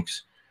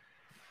techniques.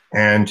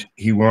 And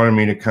he wanted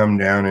me to come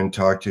down and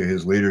talk to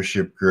his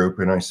leadership group.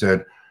 And I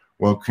said,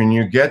 well, can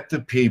you get the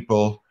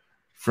people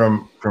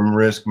from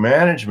risk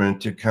management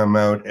to come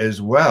out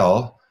as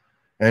well?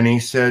 And he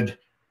said,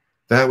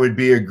 that would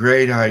be a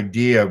great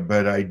idea,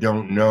 but I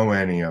don't know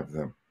any of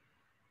them.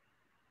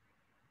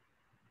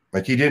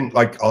 Like he didn't,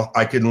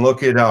 I can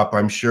look it up.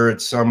 I'm sure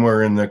it's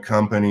somewhere in the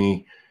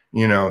company,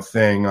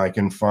 thing. I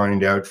can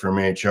find out from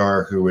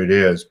HR who it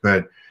is,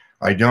 but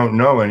I don't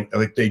know any.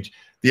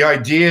 The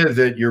idea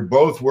that you're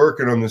both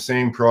working on the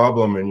same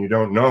problem and you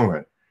don't know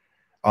it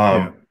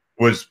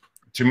was,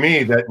 to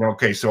me, that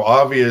okay. So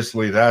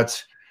obviously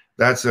that's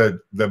the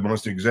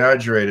most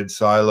exaggerated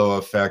silo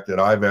effect that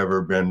I've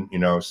ever been,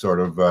 sort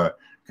of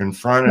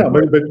confronted. No,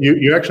 but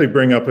you actually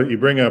bring up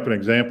an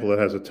example that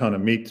has a ton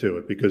of meat to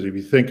it, because if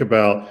you think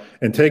about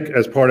and take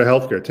as part of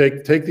healthcare,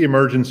 take the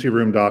emergency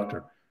room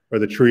doctor or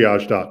the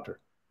triage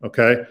doctor.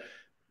 Okay,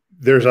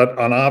 there's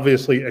an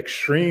obviously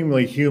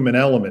extremely human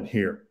element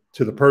here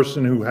to the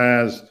person who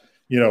has,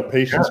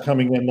 patients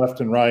coming in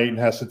left and right and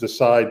has to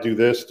decide, do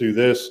this,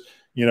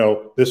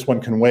 this one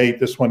can wait,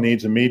 this one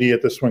needs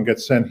immediate, this one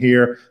gets sent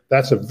here.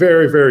 That's a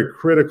very, very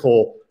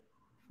critical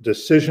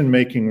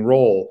decision-making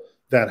role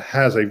that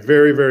has a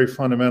very, very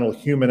fundamental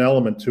human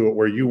element to it,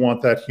 where you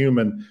want that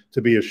human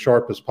to be as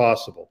sharp as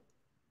possible.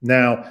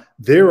 Now,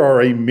 there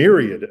are a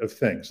myriad of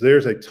things.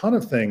 There's a ton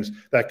of things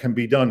that can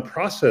be done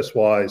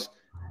process-wise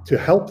to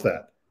help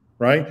that.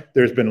 Right?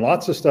 There's been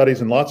lots of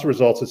studies and lots of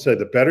results that say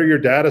the better your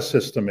data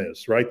system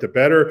is, right? The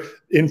better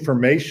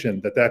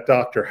information that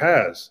doctor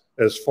has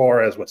as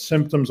far as what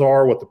symptoms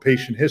are, what the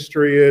patient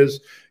history is,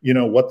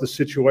 what the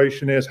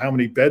situation is, how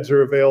many beds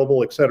are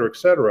available, et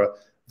cetera,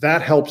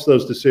 that helps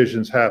those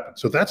decisions happen.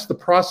 So that's the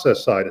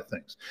process side of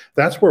things.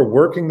 That's where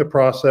working the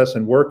process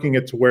and working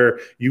it to where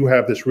you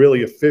have this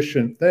really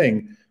efficient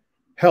thing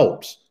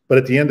helps. But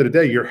at the end of the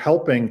day, you're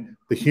helping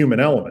the human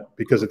element,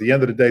 because at the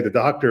end of the day, the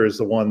doctor is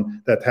the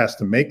one that has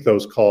to make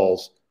those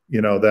calls,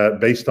 that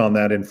based on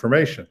that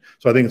information.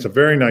 So I think it's a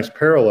very nice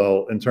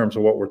parallel in terms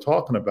of what we're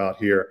talking about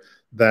here,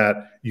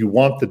 that you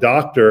want the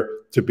doctor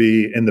to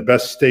be in the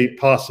best state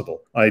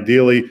possible.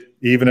 Ideally,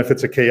 even if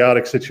it's a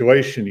chaotic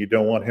situation, you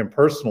don't want him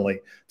personally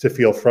to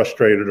feel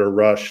frustrated or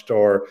rushed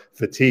or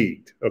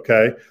fatigued.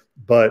 Okay.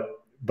 But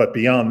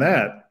beyond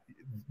that,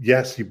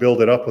 yes, you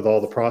build it up with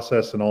all the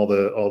process and all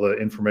the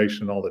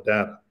information, all the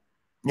data.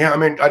 Yeah, I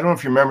mean, I don't know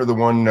if you remember the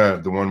one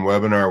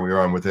webinar we were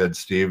on with Ed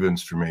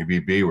Stevens from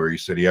ABB, where he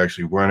said he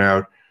actually went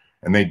out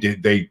and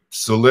they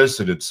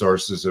solicited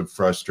sources of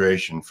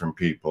frustration from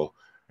people,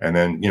 and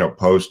then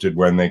posted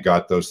when they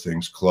got those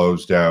things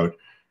closed out.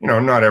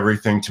 Not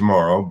everything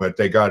tomorrow, but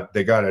they got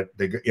it.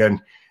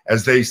 And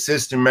as they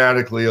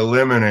systematically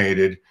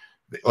eliminated,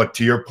 like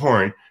to your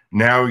point,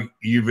 now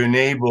you've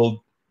enabled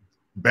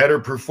better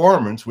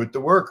performance with the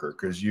worker,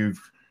 because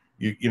if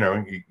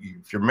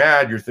you're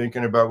mad, you're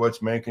thinking about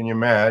what's making you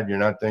mad. You're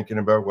not thinking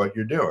about what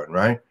you're doing,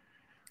 right?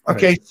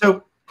 Okay, right.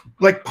 So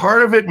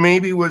part of it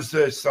maybe was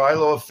the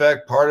silo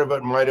effect. Part of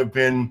it might have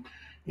been,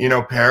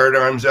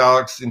 paradigms,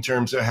 Alex, in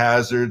terms of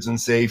hazards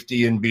and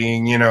safety and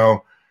being,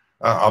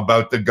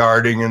 about the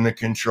guarding and the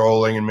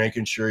controlling and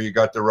making sure you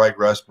got the right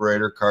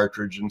respirator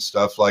cartridge and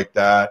stuff like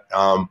that.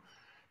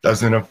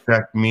 Doesn't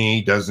affect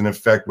me, doesn't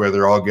affect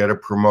whether I'll get a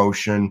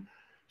promotion.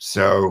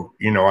 So,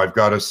 I've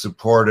got to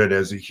support it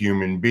as a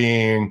human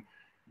being,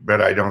 but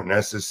I don't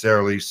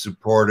necessarily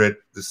support it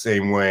the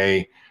same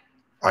way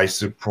I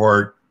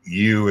support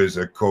you as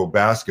a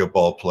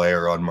co-basketball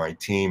player on my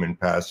team and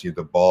pass you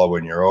the ball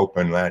when you're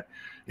open. That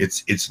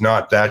it's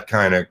not that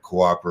kind of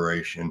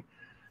cooperation.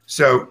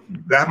 So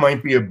that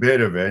might be a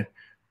bit of it.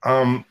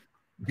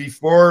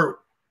 Before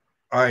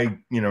I,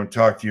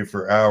 talk to you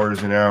for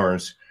hours and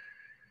hours,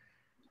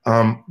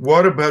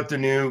 what about the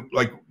new,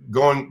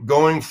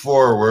 going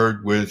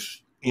forward with,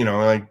 and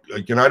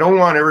I don't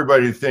want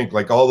everybody to think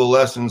all the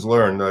lessons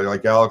learned,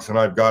 like Alex and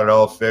I've got it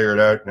all figured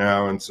out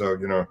now. And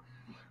so,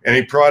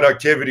 any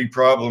productivity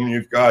problem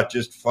you've got,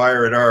 just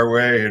fire it our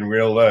way and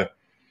we'll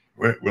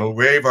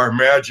wave our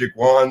magic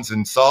wands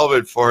and solve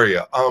it for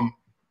you.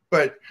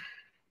 But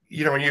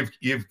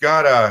you've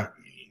got a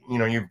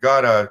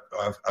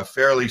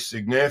fairly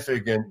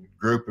significant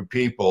group of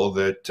people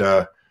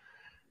that,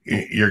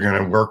 you're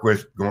going to work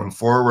with going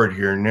forward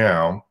here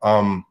now.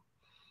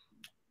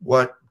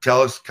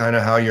 Tell us kind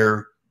of how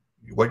you're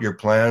what your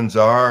plans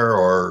are,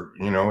 or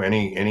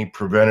any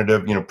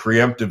preventative,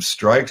 preemptive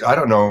strikes. I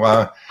don't know.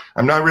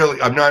 I'm not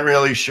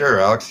really sure,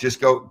 Alex.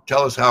 Just go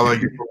tell us how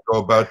you go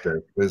about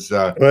this, because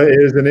Well, it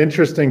is an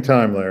interesting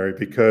time, Larry,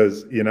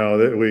 because you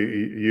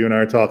and I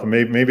are talking.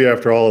 Maybe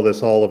after all of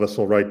this, all of us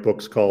will write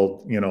books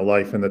called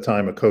Life in the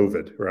Time of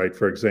COVID, right?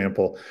 For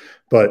example,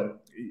 but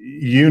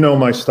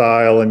my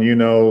style,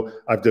 and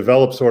I've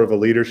developed sort of a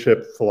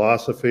leadership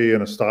philosophy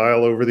and a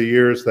style over the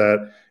years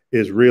that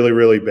is really,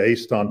 really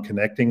based on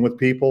connecting with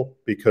people,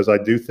 because I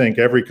do think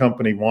every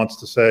company wants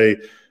to say,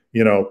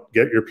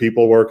 get your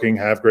people working,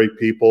 have great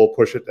people,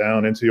 push it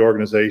down into the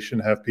organization,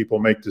 have people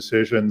make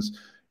decisions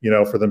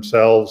for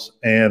themselves.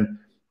 And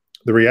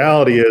the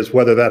reality is,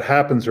 whether that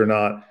happens or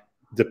not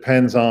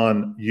depends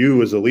on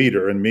you as a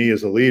leader and me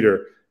as a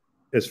leader,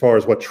 as far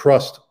as what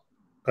trust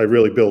I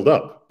really build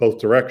up both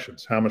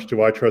directions. How much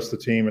do I trust the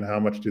team, and how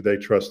much do they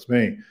trust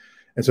me?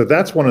 And so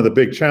that's one of the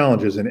big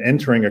challenges in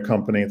entering a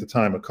company at the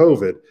time of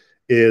COVID,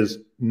 is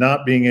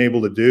not being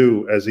able to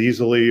do as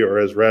easily or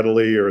as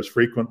readily or as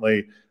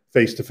frequently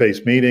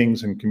face-to-face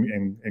meetings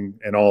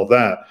and all of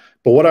that.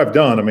 But what I've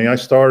done, I mean, I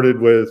started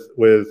with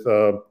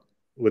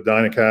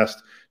Dynacast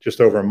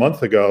just over a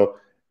month ago,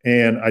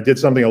 and I did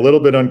something a little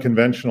bit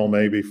unconventional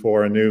maybe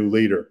for a new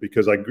leader,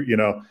 because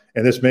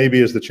and this maybe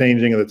is the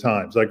changing of the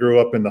times. I grew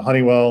up in the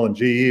Honeywell and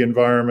GE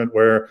environment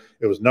where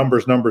it was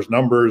numbers, numbers,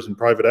 numbers, and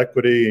private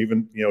equity,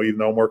 even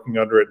though I'm working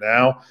under it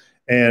now.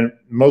 And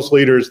most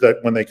leaders that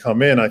when they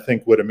come in, I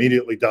think would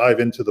immediately dive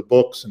into the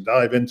books and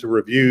dive into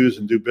reviews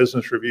and do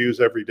business reviews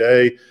every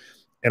day.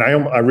 And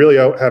I really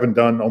haven't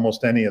done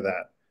almost any of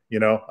that.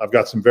 I've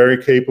got some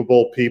very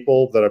capable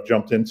people that I've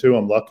jumped into.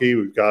 I'm lucky.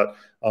 We've got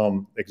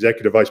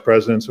executive vice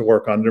presidents that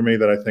work under me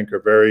that I think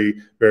are very,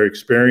 very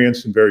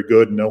experienced and very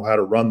good and know how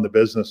to run the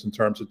business in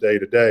terms of day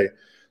to day.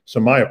 So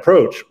my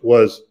approach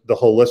was the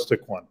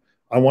holistic one.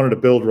 I wanted to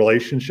build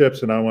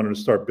relationships, and I wanted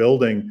to start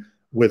building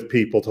with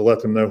people to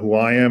let them know who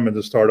I am and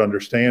to start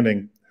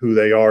understanding who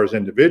they are as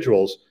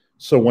individuals.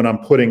 So when I'm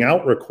putting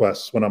out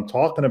requests, when I'm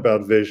talking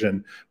about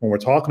vision, when we're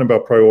talking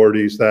about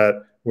priorities,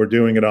 that we're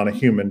doing it on a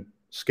human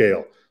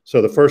scale.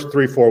 So the first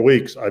 3-4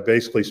 weeks, I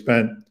basically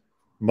spent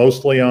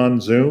mostly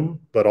on Zoom,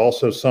 but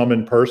also some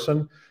in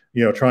person,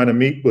 trying to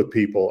meet with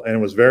people. And it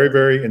was very,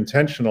 very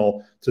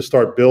intentional to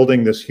start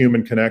building this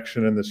human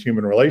connection and this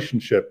human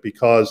relationship,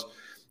 because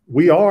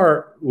we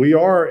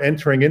are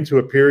entering into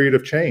a period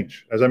of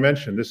change. As I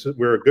mentioned,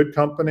 we're a good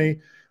company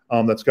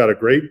that's got a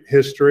great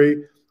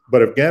history.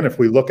 But again, if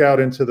we look out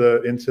into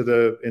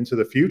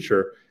the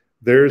future,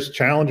 there's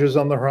challenges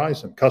on the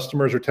horizon.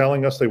 Customers are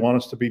telling us they want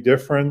us to be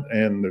different,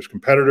 and there's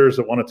competitors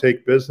that want to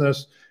take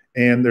business,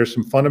 and there's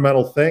some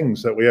fundamental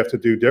things that we have to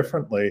do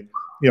differently,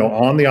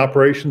 on the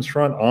operations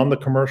front, on the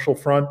commercial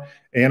front,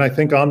 and I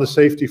think on the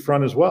safety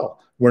front as well.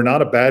 We're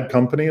not a bad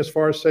company as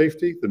far as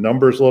safety. The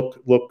numbers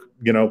look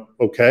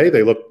okay.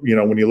 They look,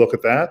 when you look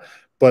at that,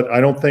 but I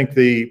don't think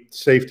the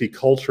safety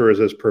culture is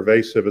as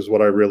pervasive as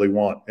what I really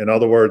want. In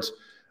other words,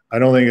 I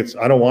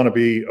don't want to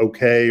be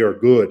okay or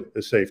good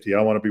as safety.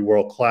 I want to be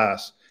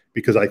world-class,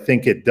 because I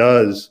think it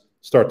does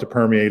start to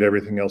permeate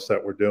everything else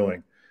that we're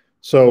doing.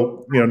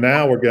 So,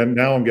 now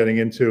I'm getting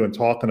into and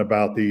talking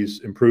about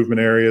these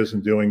improvement areas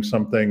and doing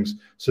some things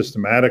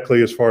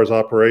systematically as far as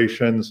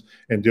operations,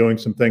 and doing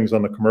some things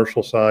on the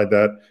commercial side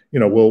that,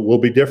 will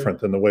be different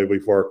than the way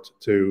we've worked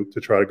to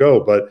try to go.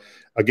 But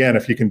again,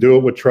 if you can do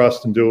it with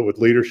trust and do it with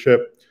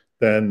leadership,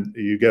 then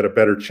you get a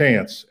better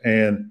chance.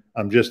 And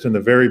I'm just in the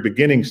very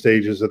beginning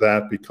stages of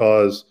that,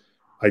 because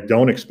I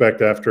don't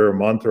expect after a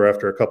month or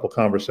after a couple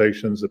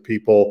conversations that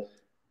people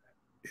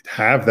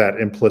have that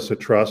implicit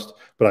trust.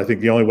 But I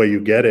think the only way you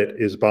get it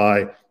is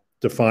by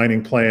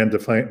defining plan,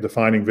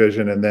 defining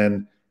vision, and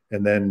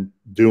then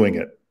doing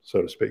it,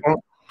 so to speak.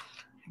 Well,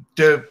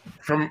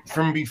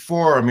 from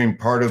before, I mean,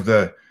 part of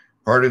the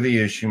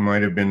issue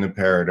might have been the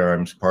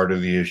paradigms. Part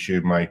of the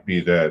issue might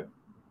be that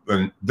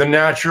the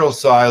natural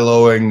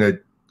siloing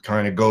that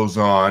kind of goes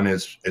on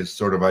is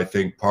sort of, I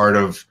think, part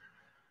of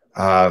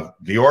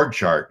the org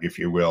chart, if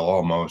you will,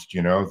 almost,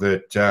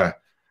 that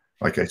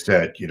like I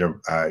said,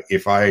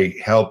 if I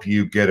help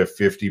you get a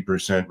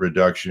 50%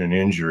 reduction in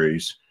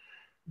injuries,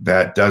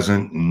 that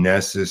doesn't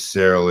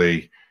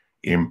necessarily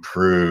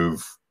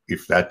improve.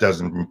 If that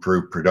doesn't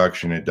improve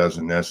production, it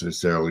doesn't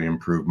necessarily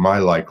improve my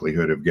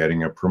likelihood of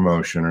getting a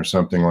promotion or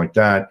something like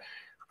that.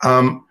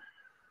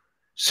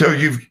 So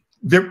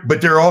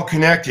but they're all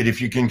connected.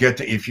 If you can get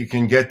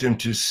them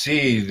to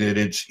see that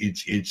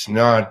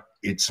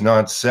it's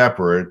not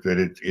separate,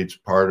 that it's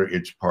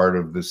part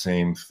of the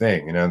same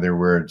thing. In other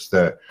words,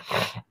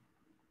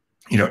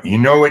 you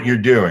know what you're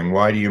doing.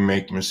 Why do you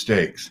make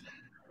mistakes?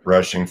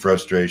 Rushing,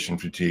 frustration,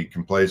 fatigue,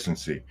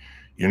 complacency.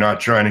 You're not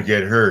trying to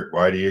get hurt.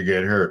 Why do you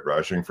get hurt?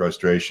 Rushing,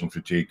 frustration,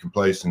 fatigue,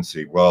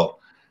 complacency. Well,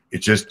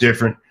 it's just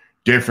different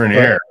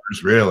errors,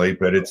 really,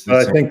 but it's the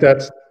I same. think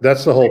that's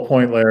the whole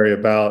point, Larry,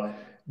 about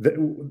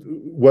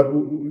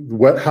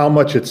how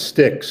much it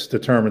sticks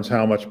determines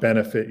how much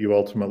benefit you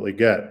ultimately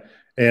get.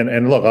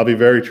 And look, I'll be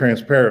very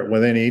transparent.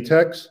 Within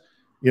E-Tex,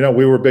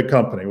 we were a big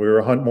company. We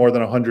were more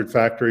than 100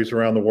 factories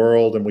around the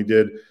world, and we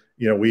did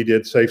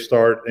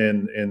SafeStart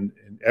in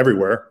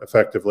everywhere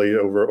effectively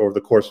over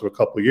the course of a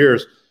couple of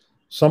years.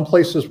 Some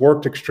places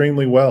worked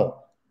extremely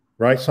well,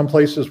 right? Some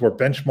places were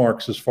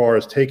benchmarks as far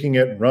as taking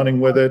it and running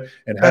with it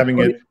and having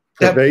it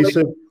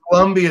pervasive.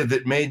 Columbia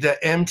that made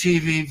that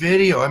MTV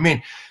video. I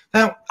mean,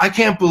 I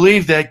can't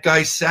believe that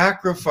guy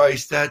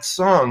sacrificed that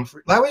song.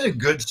 That was a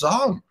good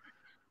song.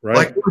 Right.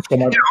 Like, it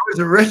was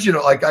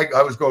original. Like,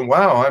 I was going,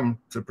 wow, I'm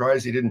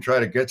surprised he didn't try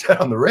to get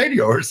that on the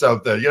radio or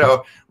something,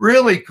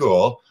 really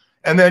cool.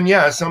 And then,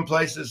 yeah, some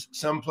places,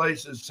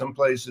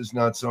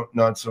 not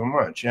so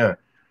much. Yeah.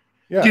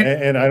 Yeah.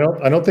 And I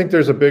don't think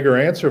there's a bigger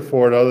answer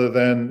for it other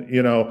than,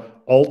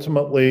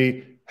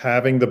 ultimately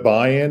having the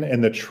buy-in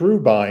and the true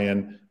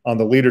buy-in on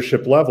the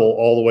leadership level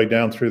all the way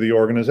down through the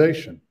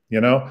organization.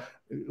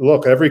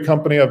 Look, every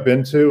company I've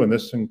been to, and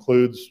this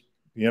includes,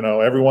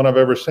 everyone I've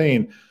ever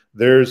seen,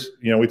 there's,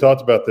 we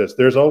talked about this.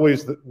 There's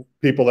always the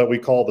people that we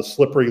call the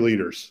slippery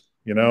leaders,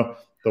 the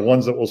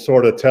ones that will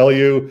sort of tell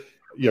you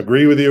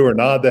agree with you or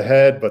nod the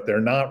head, but they're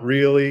not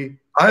really.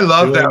 I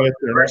love that.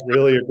 They're not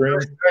really agreeing.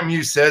 The first time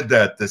you said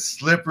that, the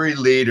slippery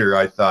leader,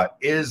 I thought,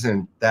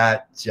 isn't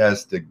that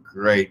just a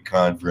great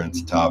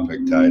conference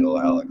topic title,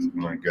 Alex?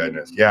 My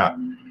goodness. Yeah.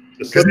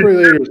 The slippery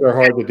leaders are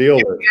hard to deal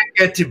with. You can't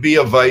get to be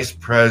a vice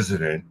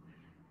president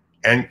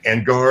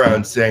and go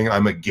around saying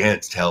I'm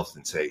against health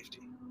and safety.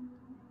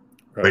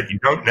 Right. But you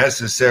don't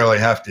necessarily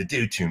have to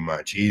do too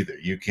much either.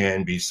 You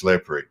can be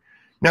slippery.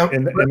 Now,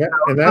 and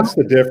that's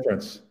the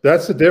difference.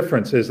 That's the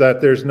difference, is that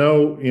there's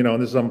no,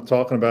 and this is I'm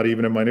talking about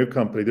even in my new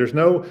company, there's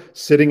no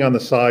sitting on the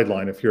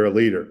sideline if you're a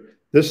leader.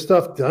 This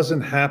stuff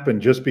doesn't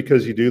happen just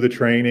because you do the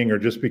training or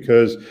just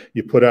because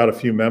you put out a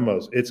few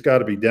memos. It's got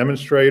to be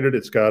demonstrated.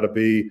 It's got to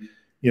be,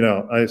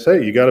 I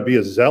say you got to be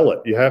a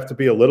zealot. You have to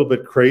be a little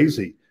bit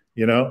crazy,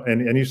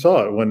 and you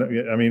saw it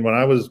when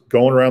I was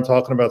going around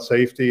talking about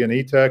safety and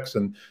e-techs,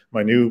 and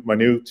my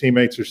new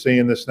teammates are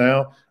seeing this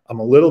now. I'm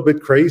a little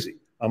bit crazy.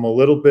 I'm a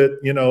little bit,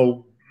 it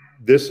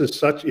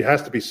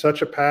has to be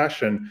such a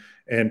passion,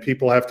 and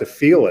people have to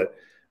feel it,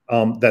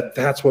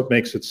 that's what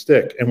makes it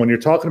stick. And when you're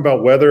talking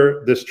about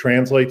whether this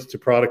translates to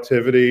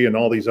productivity and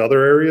all these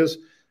other areas,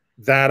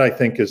 that I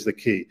think is the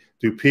key.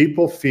 Do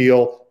people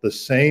feel the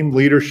same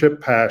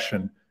leadership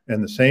passion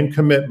and the same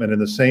commitment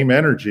and the same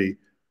energy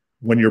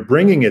when you're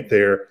bringing it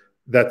there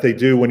that they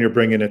do when you're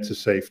bringing it to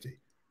safety?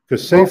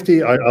 Because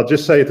safety, I'll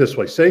just say it this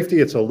way,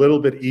 safety, it's a little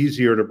bit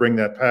easier to bring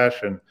that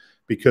passion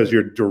because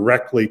you're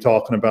directly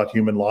talking about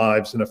human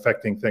lives and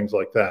affecting things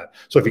like that.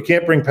 So if you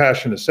can't bring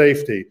passion to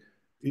safety,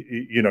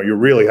 you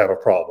really have a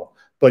problem.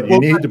 But you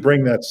need to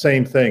bring that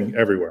same thing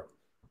everywhere.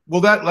 Well,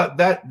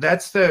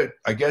 that's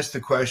I guess the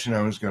question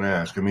I was going to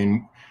ask. I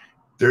mean,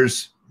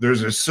 there's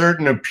a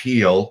certain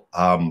appeal,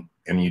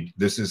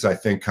 this is, I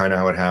think, kind of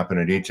how it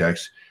happened at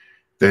e-techs,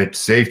 that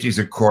safety is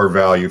a core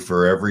value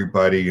for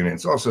everybody, and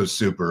it's also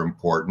super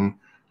important.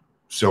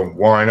 So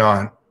why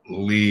not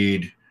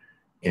lead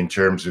in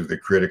terms of the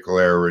critical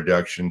error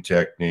reduction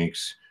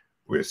techniques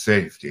with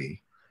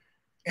safety,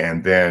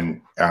 and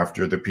then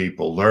after the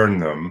people learn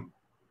them,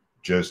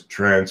 just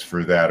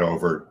transfer that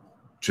over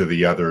to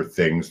the other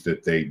things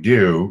that they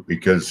do,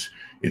 because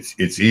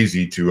it's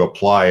easy to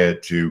apply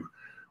it to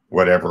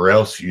whatever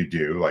else you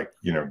do, like,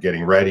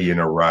 getting ready in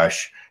a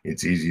rush.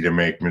 It's easy to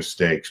make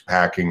mistakes.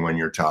 Packing when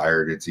you're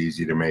tired, it's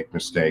easy to make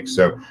mistakes.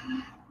 So,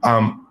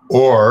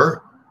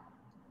 or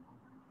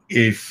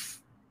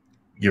if,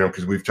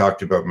 because we've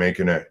talked about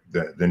making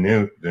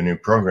the new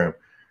program,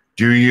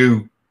 do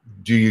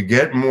you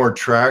get more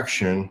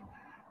traction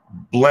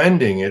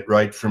blending it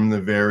right from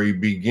the very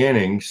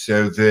beginning,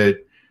 so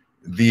that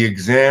the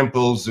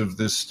examples of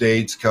the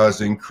states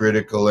causing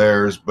critical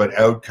errors but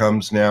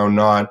outcomes now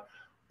not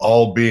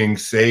all being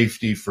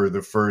safety for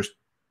the first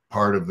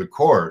part of the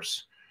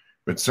course,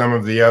 but some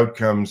of the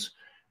outcomes,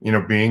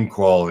 being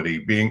quality,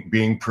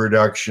 being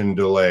production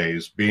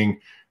delays, being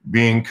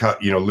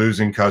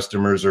losing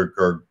customers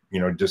or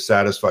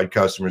dissatisfied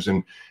customers,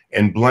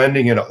 and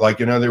blending it,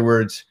 like, in other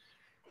words,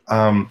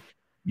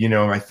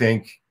 I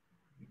think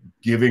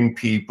giving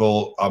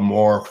people a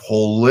more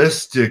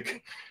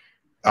holistic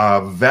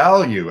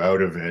value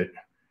out of it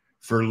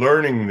for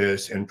learning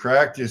this and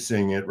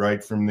practicing it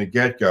right from the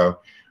get-go.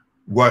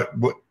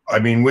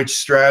 Which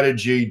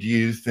strategy do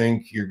you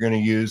think you're going to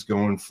use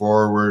going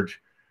forward?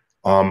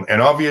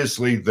 And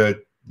obviously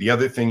the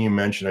other thing you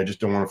mentioned, I just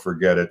don't want to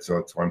forget it, so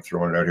that's why I'm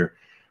throwing it out here,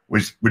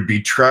 would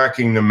be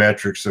tracking the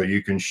metrics, so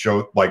you can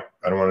show, like,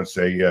 I don't want to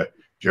say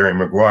Jerry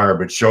Maguire,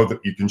 but show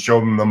that you can show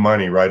them the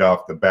money right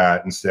off the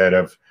bat instead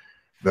of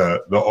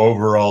the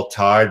overall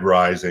tide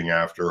rising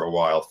after a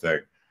while thing.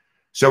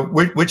 So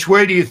which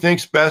way do you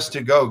think's best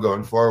to go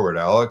going forward,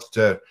 Alex?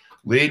 To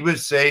lead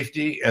with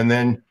safety and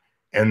then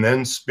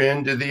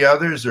spin to the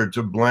others, or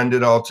to blend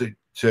it all to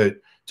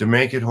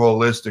make it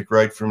holistic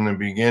right from the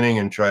beginning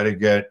and try to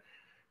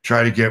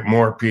get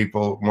more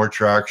people, more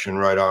traction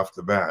right off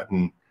the bat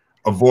and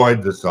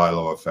avoid the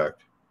silo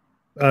effect?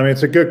 I mean,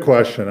 it's a good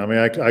question. I mean,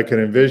 I can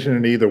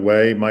envision it either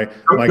way. My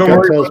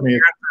gut tells me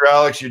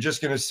Alex, you're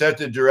just going to set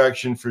the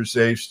direction for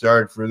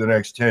SafeStart for the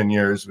next 10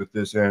 years with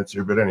this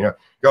answer. But anyhow,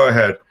 go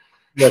ahead.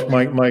 Look,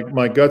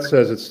 my gut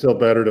says it's still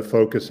better to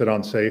focus it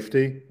on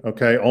safety,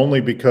 okay?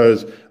 Only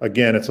because,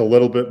 again, it's a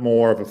little bit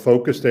more of a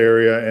focused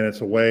area, and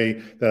it's a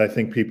way that I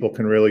think people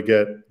can really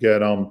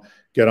get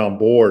on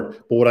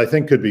board. But what I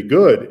think could be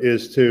good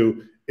is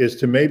to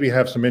maybe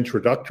have some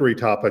introductory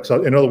topics.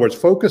 In other words,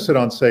 focus it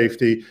on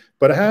safety,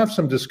 but have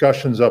some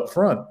discussions up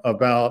front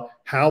about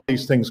how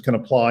these things can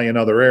apply in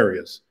other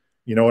areas.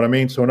 You know what I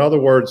mean? So in other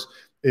words,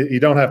 you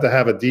don't have to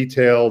have a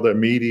detailed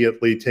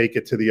immediately take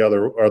it to the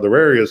other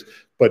areas,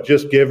 but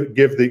just give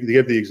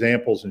the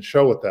examples and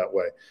show it that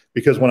way.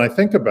 Because when I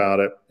think about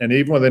it, and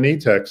even with an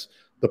e-text,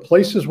 the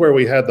places where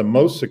we had the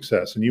most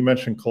success, and you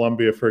mentioned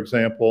Colombia, for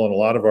example, and a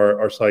lot of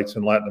our sites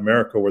in Latin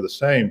America were the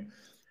same,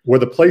 were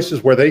the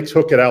places where they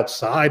took it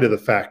outside of the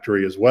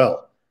factory as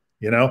well.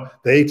 You know,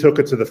 they took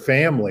it to the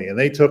family, and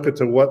they took it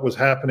to what was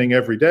happening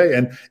every day.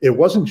 And it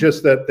wasn't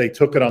just that they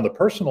took it on the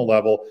personal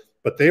level,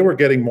 but they were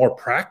getting more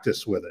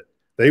practice with it.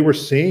 They were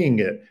seeing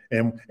it.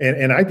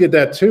 And I did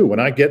that too when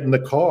I get in the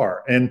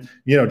car. And,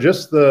 you know,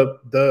 just the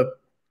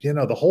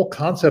whole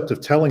concept of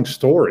telling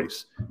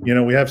stories. You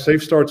know, we have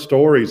SafeStart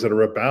stories that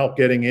are about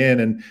getting in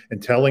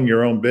and telling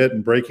your own bit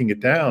and breaking it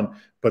down.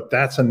 But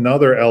that's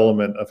another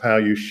element of how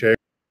you share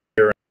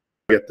and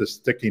get the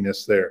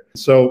stickiness there.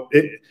 So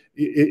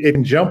it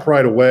can jump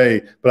right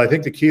away. But I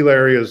think the key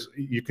area is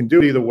you can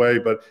do it either way,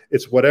 but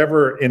it's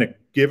whatever in a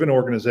given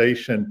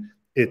organization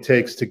it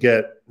takes to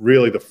get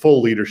really the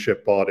full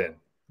leadership bought in,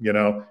 you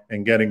know,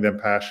 and getting them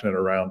passionate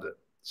around it.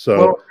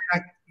 So,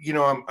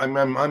 well,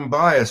 I'm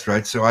biased,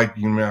 right? So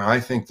I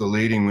think the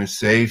leading with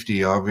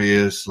safety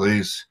obviously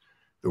is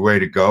the way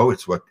to go.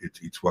 It's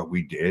what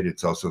we did.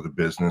 It's also the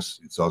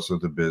business. It's also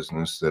the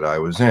business that I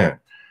was in.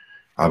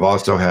 I've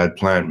also had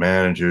plant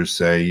managers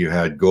say you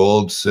had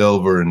gold,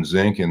 silver, and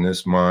zinc in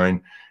this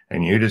mine,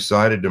 and you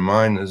decided to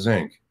mine the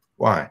zinc.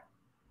 Why?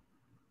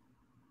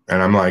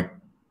 And I'm like,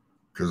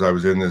 because I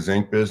was in the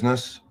zinc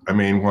business. I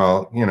mean,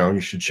 well, you know, you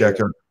should check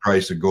out the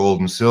price of gold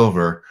and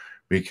silver,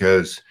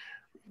 because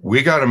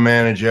we got to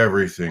manage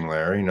everything,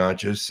 Larry, not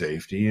just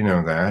safety. You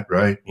know that,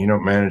 right? You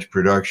don't manage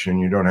production,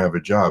 you don't have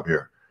a job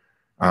here.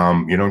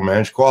 You don't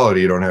manage quality,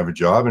 you don't have a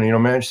job, and you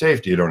don't manage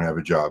safety, you don't have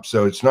a job.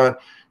 So it's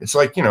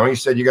like, you know, he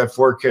said, you got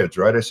 4 kids,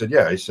 right? I said,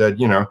 yeah. He said,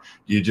 you know,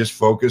 do you just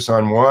focus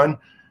on one?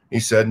 He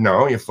said,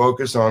 no, you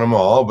focus on them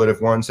all, but if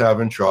one's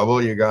having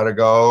trouble, you got to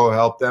go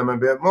help them a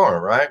bit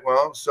more, right?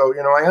 Well, so,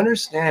 you know, I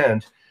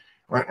understand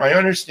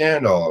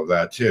all of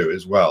that too,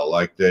 as well.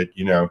 Like that,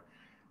 you know,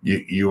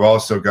 you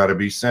also got to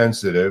be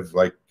sensitive.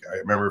 Like I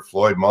remember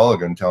Floyd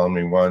Mulligan telling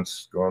me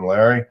once, going,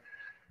 Larry,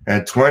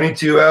 and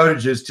 22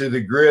 outages to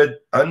the grid,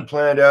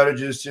 unplanned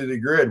outages to the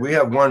grid. We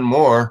have one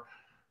more.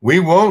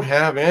 We won't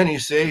have any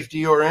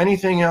safety or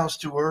anything else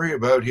to worry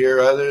about here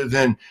other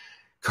than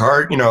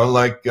card, you know,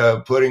 like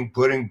putting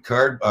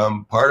card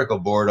particle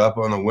board up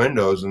on the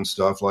windows and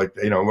stuff, like,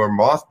 you know, we're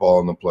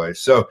mothballing the place.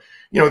 So,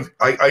 you know,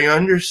 I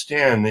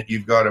understand that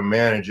you've got to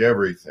manage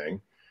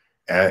everything,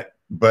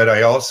 but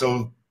I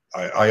also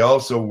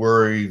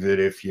worry that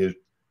if you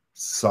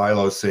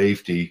silo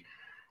safety,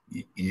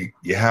 you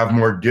have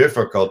more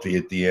difficulty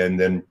at the end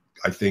than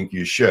I think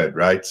you should,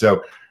 right?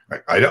 So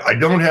I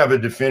don't have a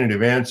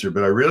definitive answer,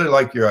 but I really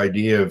like your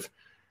idea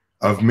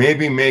of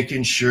maybe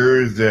making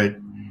sure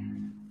that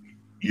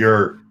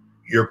you're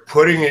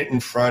putting it in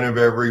front of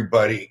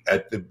everybody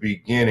at the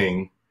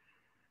beginning,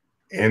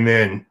 and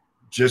then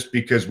just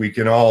because we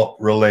can all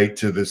relate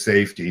to the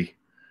safety,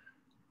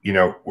 you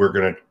know, we're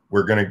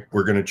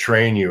gonna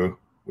train you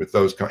with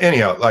those.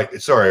 Anyhow, like,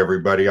 sorry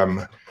everybody,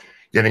 I'm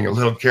getting a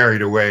little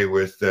carried away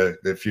with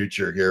the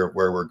future here,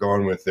 where we're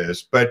going with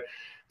this, but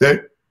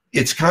that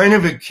it's kind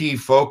of a key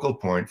focal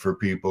point for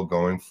people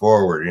going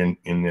forward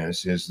in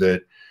this, is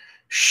that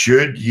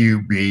should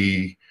you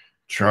be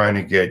trying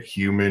to get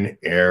human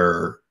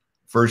error,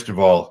 first of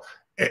all,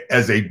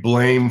 as a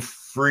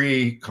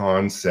blame-free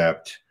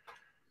concept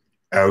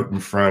out in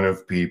front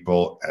of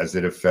people as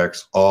it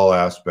affects all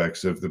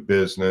aspects of the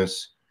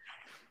business,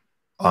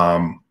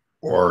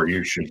 or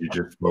should you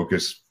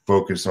just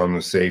focus on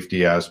the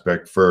safety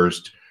aspect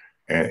first,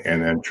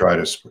 and then try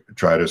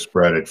to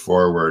spread it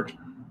forward?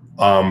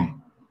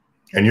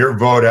 And your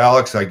vote,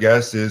 Alex, I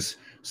guess, is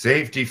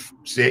safety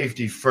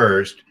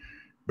first,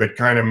 but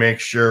kind of make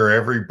sure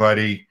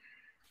everybody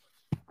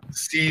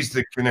sees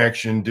the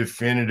connection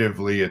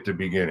definitively at the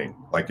beginning.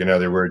 Like, in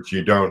other words,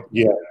 you don't.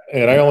 Yeah.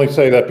 And I only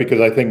say that because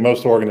I think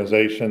most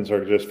organizations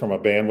are, just from a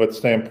bandwidth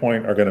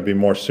standpoint, are going to be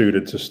more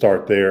suited to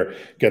start there,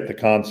 get the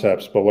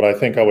concepts. But what I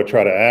think I would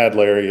try to add,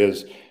 Larry,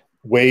 is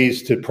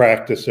ways to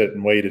practice it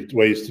and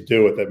ways to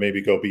do it that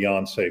maybe go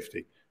beyond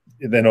safety.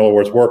 In other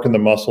words, working the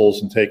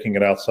muscles and taking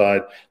it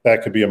outside.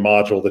 That could be a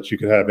module that you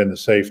could have in the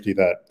safety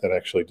that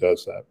actually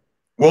does that.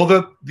 Well,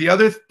 the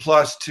other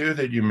plus too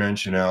that you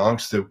mentioned,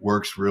 Alex, that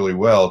works really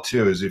well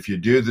too, is if you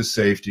do the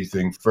safety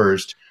thing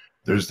first,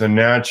 there's the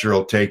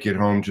natural take it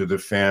home to the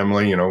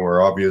family. You know,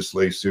 we're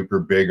obviously super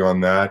big on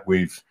that.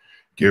 We've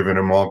giving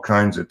them all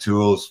kinds of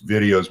tools,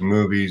 videos,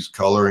 movies,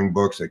 coloring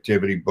books,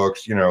 activity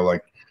books,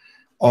 like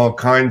all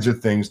kinds of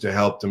things to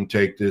help them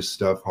take this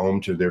stuff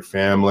home to their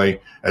family,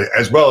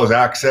 as well as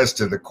access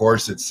to the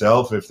course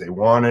itself if they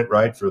want it,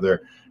 right, for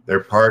their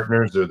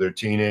partners or their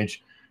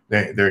teenage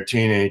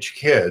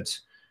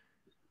kids.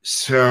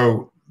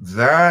 So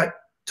that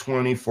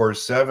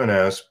 24/7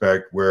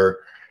 aspect where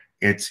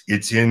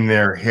it's in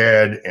their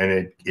head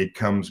and it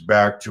comes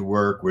back to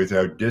work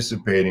without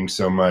dissipating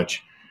so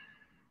much.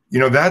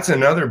 That's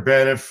another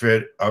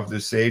benefit of the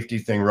safety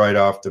thing right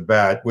off the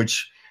bat,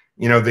 which,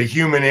 the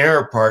human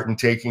error part in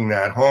taking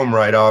that home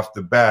right off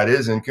the bat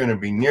isn't going to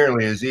be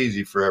nearly as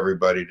easy for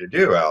everybody to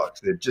do,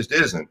 Alex. It just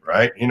isn't,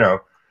 right? Yeah.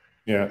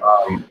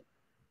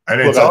 And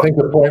Look, it's I all, think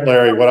the point,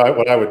 Larry, what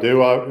I would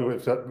do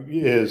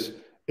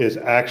is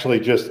actually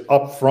just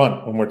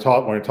upfront when we're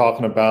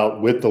talking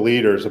about with the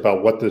leaders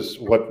about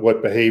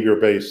what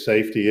behavior-based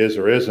safety is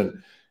or isn't,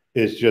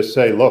 is just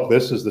say, look,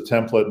 this is the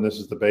template and this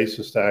is the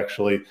basis to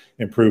actually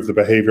improve the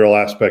behavioral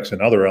aspects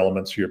and other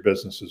elements of your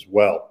business as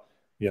well.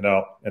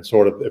 And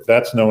sort of if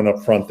that's known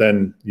up front,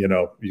 then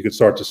you can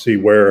start to see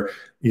where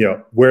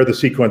the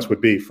sequence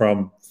would be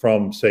from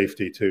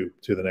safety to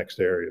the next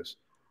areas.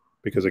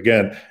 Because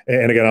again,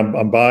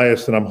 I'm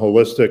biased and I'm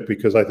holistic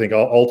because I think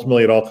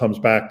ultimately it all comes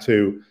back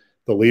to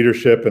the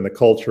leadership and the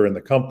culture in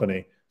the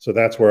company. So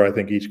that's where I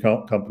think each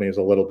company is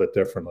a little bit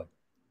different.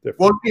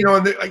 Well,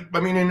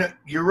 and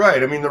you're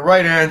right. I mean, the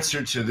right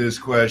answer to this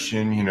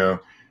question,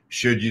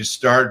 should you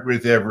start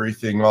with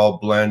everything all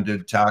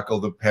blended, tackle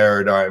the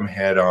paradigm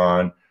head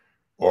on,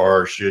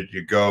 or should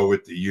you go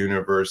with the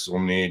universal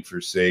need for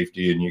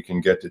safety and you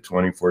can get the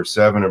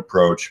 24/7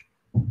 approach?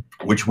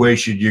 Which way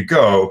should you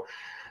go?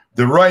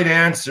 The right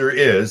answer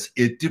is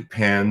it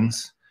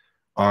depends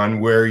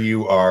on where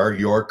you are,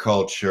 your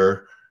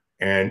culture,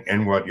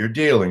 and what you're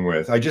dealing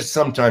with. I just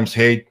sometimes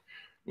hate,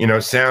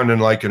 sounding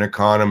like an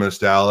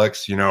economist,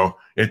 Alex.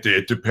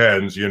 It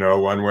depends,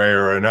 one way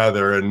or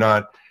another, and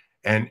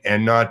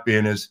not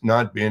being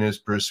as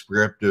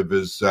prescriptive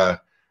as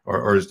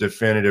or as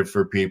definitive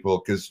for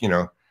people, because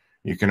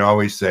you can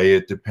always say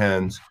it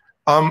depends.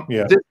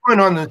 This one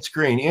on the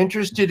screen.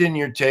 Interested in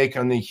your take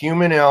on the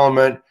human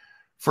element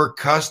for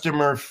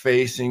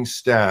customer-facing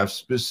staff,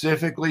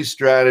 specifically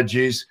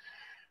strategies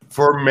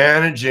for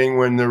managing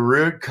when the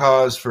root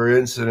cause for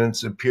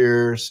incidents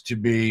appears to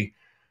be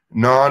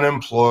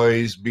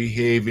non-employees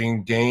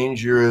behaving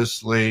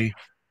dangerously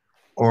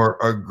or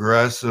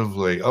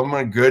aggressively. Oh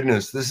my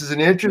goodness, this is an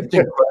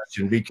interesting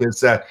question because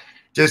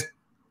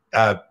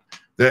the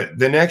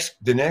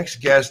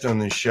next guest on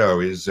the show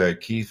is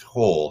Keith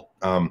Hull.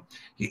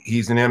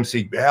 He's an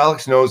MC.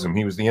 Alex knows him.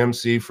 He was the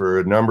MC for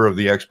a number of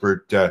the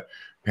expert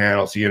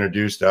panels. He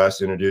introduced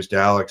us, introduced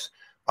Alex.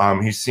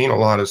 He's seen a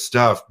lot of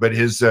stuff, but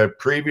his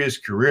previous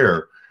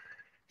career,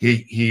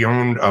 he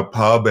owned a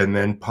pub and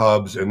then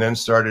pubs, and then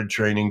started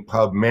training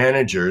pub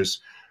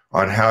managers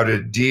on how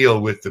to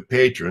deal with the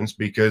patrons,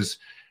 because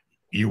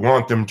you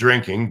want them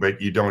drinking, but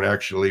you don't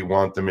actually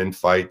want them in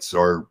fights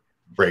or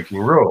breaking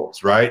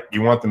rules, right?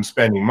 You want them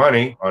spending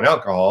money on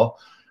alcohol,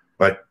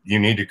 but you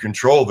need to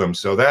control them.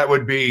 So that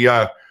would be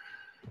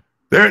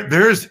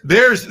there's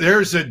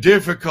a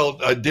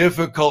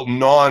difficult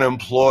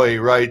non-employee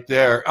right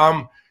there.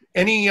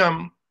 Any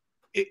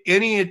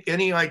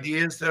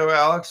ideas though,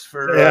 Alex?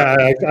 For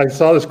I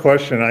saw this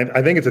question.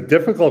 I think it's a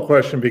difficult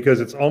question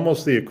because it's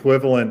almost the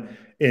equivalent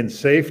in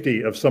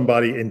safety of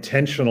somebody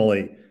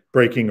intentionally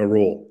breaking a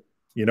rule.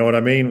 You know what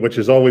I mean? Which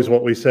is always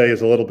what we say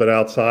is a little bit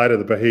outside of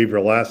the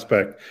behavioral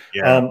aspect.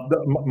 Yeah.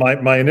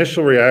 My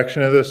initial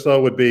reaction to this,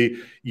 though, would be,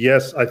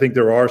 yes, I think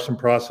there are some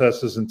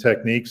processes and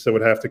techniques that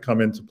would have to come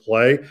into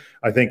play.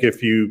 I think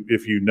if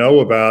you know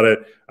about it,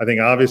 I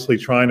think obviously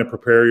trying to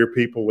prepare your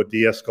people with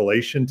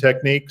de-escalation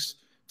techniques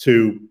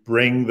to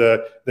bring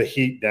the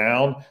heat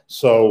down.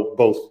 So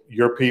both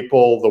your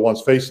people, the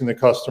ones facing the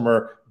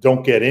customer,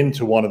 don't get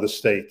into one of the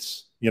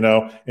states.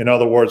 In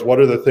other words, what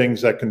are the things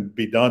that can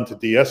be done to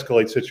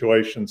de-escalate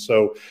situations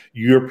so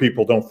your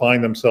people don't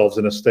find themselves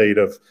in a state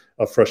of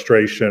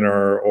frustration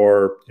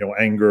or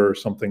anger or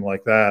something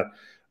like that?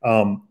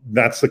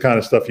 That's the kind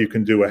of stuff you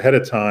can do ahead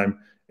of time.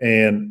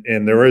 And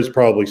there is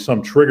probably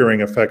some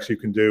triggering effects you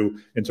can do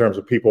in terms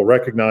of people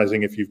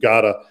recognizing if you've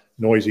got a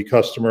noisy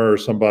customer or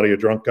somebody, a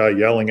drunk guy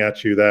yelling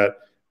at you, that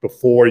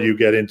before you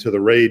get into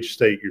the rage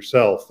state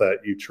yourself, that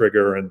you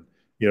trigger and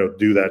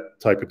do that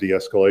type of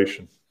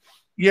de-escalation.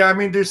 Yeah, I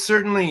mean, there's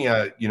certainly,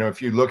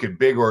 if you look at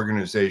big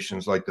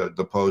organizations like the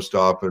post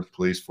office,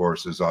 police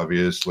forces,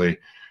 obviously,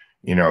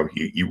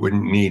 you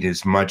wouldn't need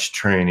as much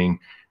training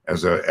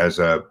as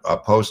a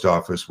post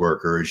office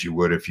worker as you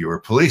would if you were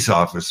a police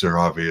officer,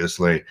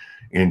 obviously,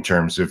 in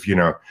terms of,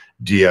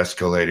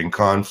 de-escalating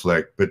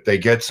conflict. But they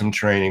get some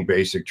training,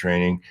 basic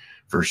training,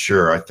 for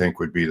sure, I think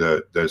would be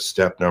the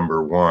step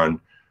number one.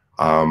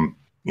 And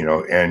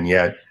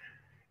yet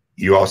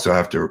you also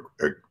have to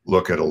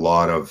look at a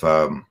lot of,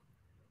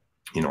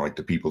 like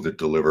the people that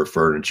deliver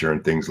furniture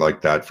and things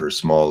like that for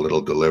small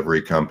little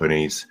delivery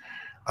companies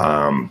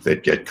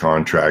that get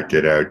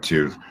contracted out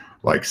to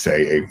like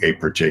say a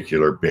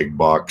particular big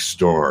box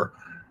store.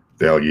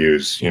 They'll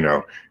use,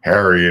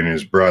 Harry and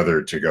his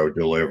brother to go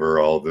deliver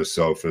all the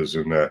sofas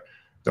and the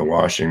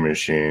washing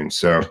machine.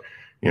 So,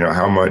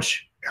 how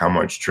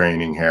much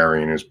training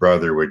Harry and his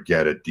brother would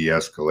get at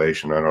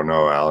de-escalation, I don't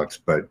know, Alex,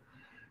 but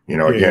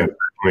again,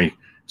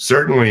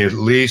 certainly at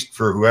least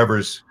for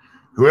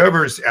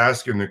whoever's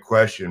asking the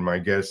question, my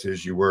guess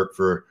is you work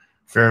for a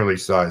fairly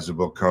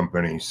sizable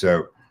company.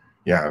 So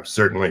yeah,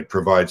 certainly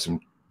provide some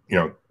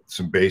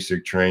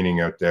basic training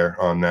out there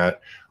on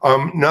that.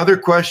 Another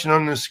question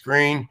on the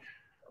screen.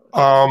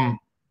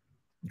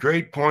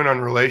 Great point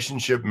on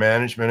relationship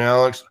management,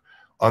 Alex.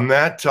 On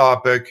that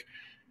topic,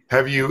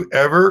 have you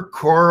ever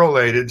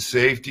correlated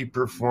safety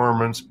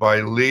performance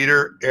by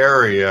leader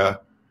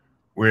area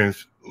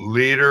with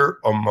leader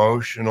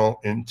emotional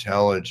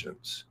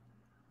intelligence?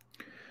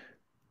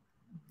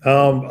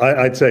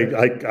 I'd say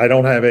I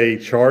don't have a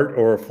chart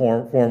or a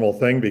formal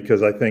thing,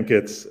 because I think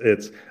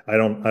I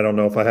don't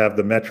know if I have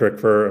the metric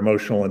for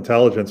emotional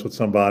intelligence with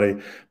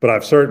somebody, but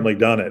I've certainly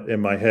done it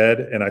in my head,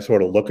 and I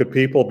sort of look at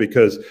people,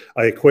 because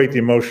I equate the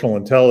emotional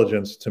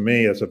intelligence to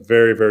me as a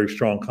very, very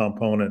strong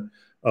component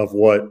of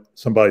what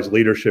somebody's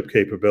leadership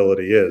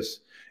capability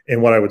is.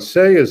 And what I would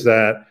say is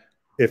that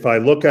if I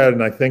look at it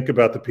and I think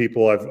about the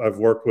people I've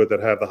worked with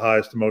that have the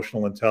highest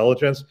emotional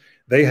intelligence,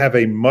 they have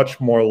a much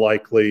more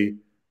likely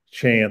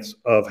chance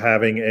of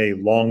having a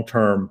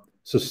long-term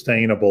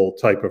sustainable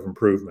type of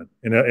improvement.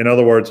 In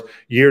other words,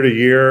 year to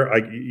year,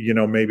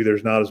 maybe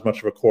there's not as much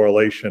of a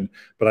correlation,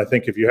 but I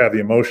think if you have the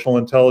emotional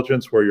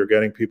intelligence where you're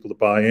getting people to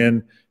buy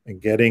in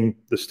and getting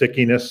the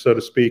stickiness, so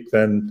to speak,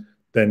 then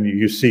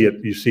you see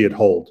it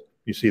hold.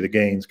 You see the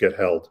gains get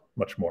held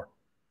much more.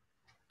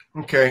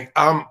 Okay.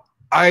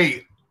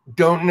 I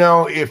don't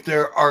know if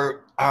there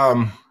are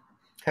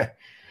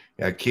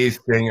yeah, Keith's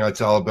thing,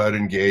 it's all about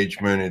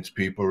engagement. It's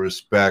people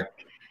respect.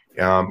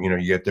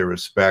 You get their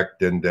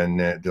respect, and then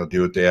they'll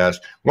do what they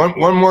ask.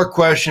 One more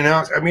question,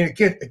 Alex. I mean,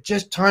 again,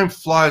 just time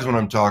flies when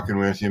I'm talking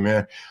with you,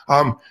 man.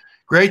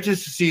 Great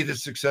just to see the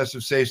success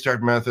of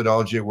SafeStart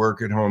methodology at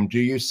work at home. Do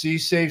you see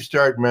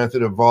SafeStart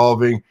method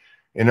evolving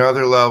in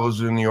other levels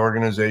in the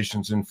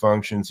organizations and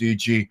functions,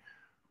 e.g.,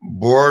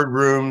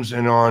 boardrooms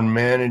and on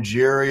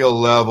managerial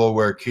level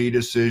where key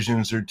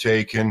decisions are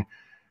taken,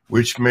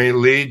 which may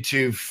lead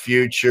to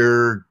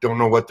future, don't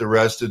know what the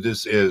rest of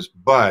this is,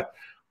 but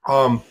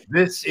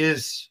this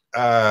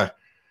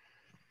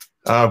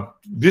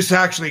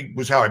actually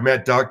was how I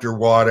met Dr.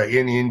 Wada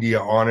in India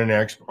on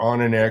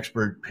an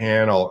expert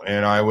panel,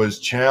 and I was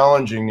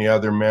challenging the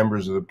other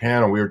members of the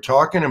panel. We were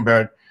talking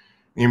about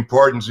the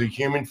importance of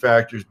human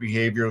factors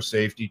behavioral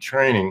safety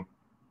training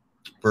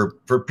for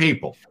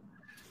people,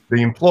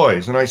 the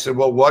employees, and I said,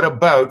 well, what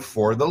about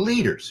for the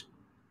leaders?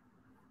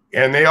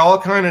 And they all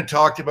kind of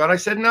talked about, I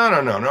said, no,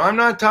 I'm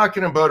not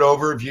talking about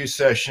overview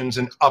sessions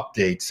and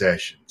update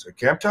sessions.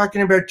 Okay, I'm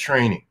talking about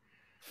training.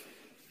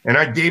 And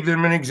I gave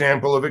them an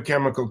example of a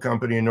chemical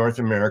company in North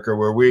America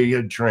where we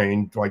had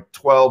trained like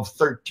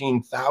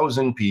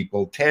 13,000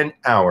 people, 10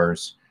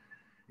 hours,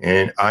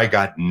 and I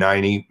got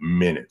 90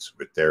 minutes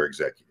with their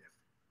executive.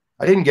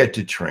 I didn't get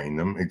to train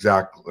them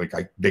exactly.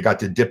 They got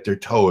to dip their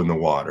toe in the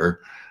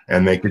water,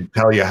 and they could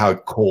tell you how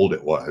cold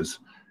it was,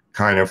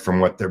 kind of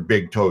from what their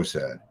big toe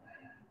said.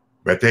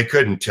 But they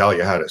couldn't tell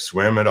you how to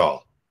swim at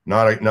all.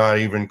 Not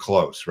even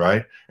close,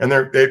 right? And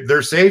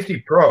their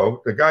safety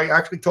pro, the guy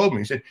actually told me,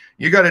 he said,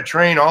 you got to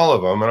train all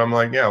of them. And I'm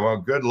like, yeah, well,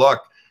 good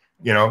luck,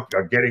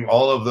 getting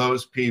all of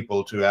those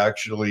people to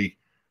actually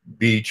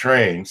be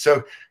trained.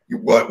 So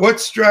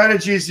what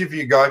strategies have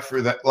you got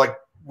for that? Like,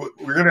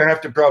 we're going to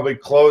have to probably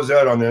close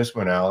out on this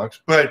one,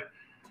 Alex, but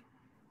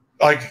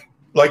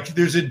like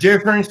there's a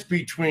difference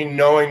between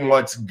knowing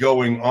what's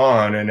going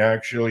on and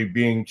actually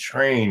being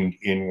trained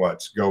in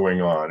what's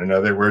going on. In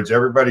other words,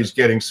 everybody's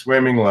getting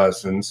swimming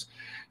lessons.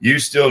 You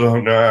still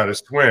don't know how to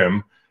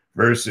swim,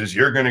 versus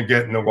you're going to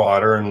get in the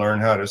water and learn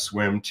how to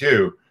swim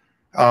too.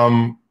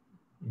 I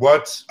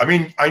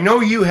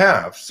know you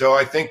have, so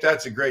I think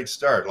that's a great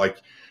start. Like,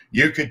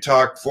 you could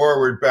talk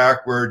forward,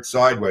 backward,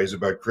 sideways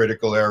about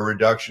critical error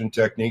reduction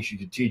techniques. You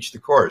could teach the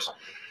course,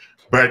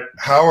 but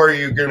how are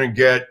you going to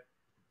get,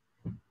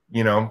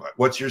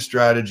 what's your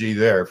strategy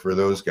there for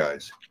those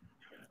guys?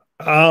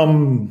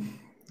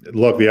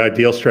 Look, the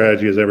ideal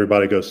strategy is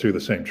everybody goes through the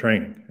same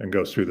training and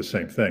goes through the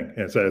same thing.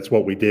 And it's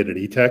what we did at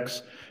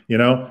ETEX,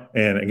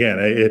 and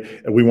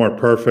again, we weren't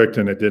perfect,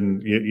 and it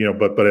didn't,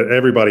 but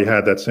everybody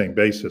had that same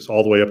basis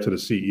all the way up to the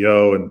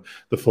CEO and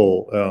the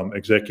full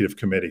executive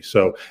committee.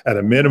 So at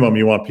a minimum,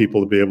 you want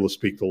people to be able to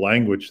speak the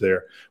language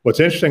there. What's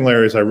interesting,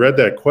 Larry, is I read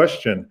that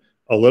question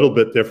a little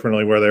bit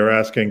differently, where they were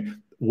asking,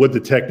 would the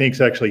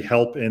techniques actually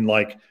help in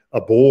like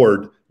a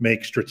board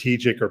make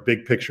strategic or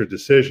big picture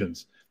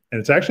decisions? And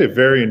it's actually a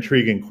very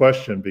intriguing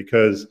question,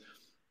 because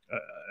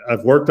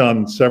I've worked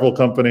on several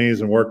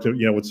companies and worked,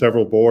 with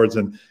several boards,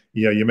 and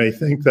you may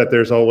think that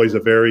there's always a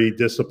very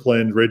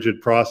disciplined,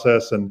 rigid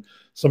process, and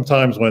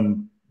sometimes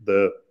when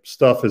the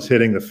stuff is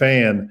hitting the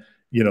fan,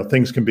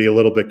 things can be a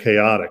little bit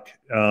chaotic.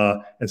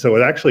 And so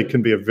it actually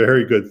can be a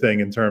very good thing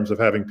in terms of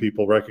having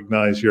people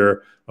recognize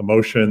your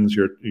emotions,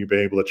 you'll be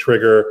able to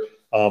trigger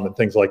and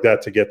things like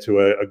that to get to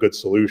a good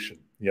solution.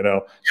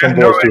 Some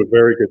boards do a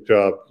very good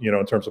job,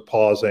 in terms of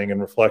pausing and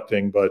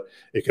reflecting, but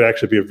it could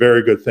actually be a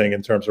very good thing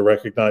in terms of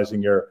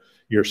recognizing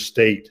your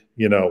state,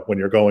 when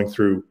you're going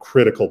through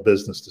critical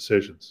business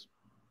decisions.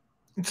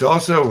 It's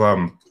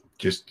also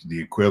just the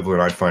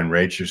equivalent, I find,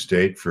 rate your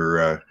state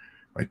for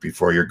like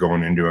before you're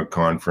going into a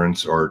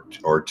conference or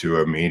to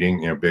a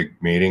meeting, big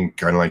meeting,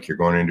 kind of like you're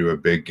going into a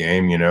big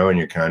game, and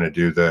you kind of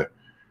do that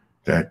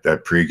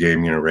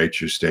pregame, rate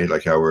your state,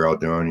 like how we're all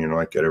doing,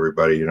 like get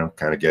everybody,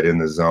 kind of get in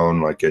the zone,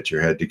 like get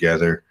your head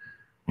together,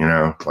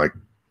 like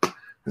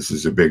this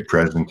is a big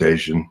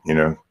presentation,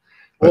 Well,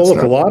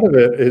 look, a lot of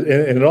it,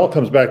 and it all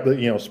comes back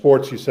to,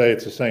 sports, you say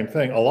it's the same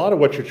thing. A lot of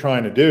what you're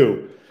trying to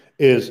do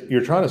is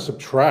you're trying to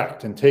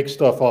subtract and take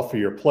stuff off of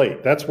your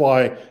plate. That's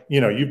why,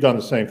 you've done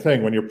the same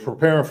thing. When you're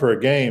preparing for a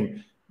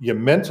game, you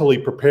mentally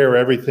prepare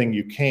everything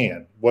you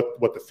can, what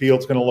the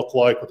field's going to look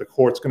like, what the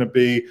court's going to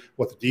be,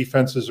 what the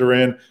defenses are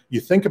in.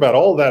 You think about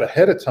all of that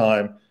ahead of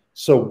time.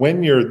 So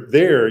when you're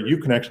there, you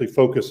can actually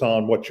focus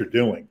on what you're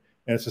doing.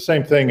 And it's the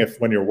same thing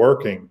when you're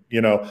working,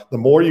 the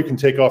more you can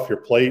take off your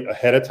plate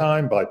ahead of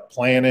time by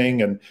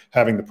planning and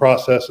having the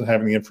process and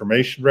having the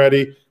information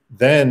ready,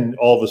 then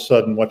all of a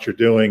sudden what you're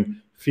doing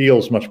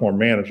feels much more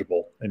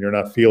manageable and you're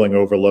not feeling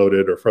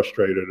overloaded or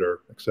frustrated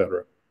or et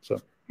cetera.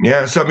 So,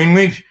 yeah. So, I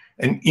mean,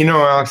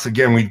 Alex,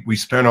 again, we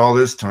spent all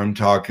this time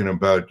talking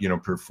about,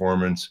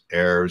 performance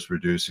errors,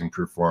 reducing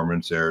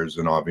performance errors,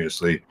 and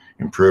obviously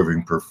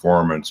improving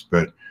performance,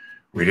 but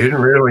we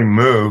didn't really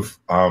move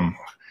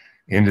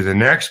into the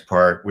next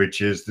part,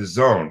 which is the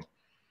zone.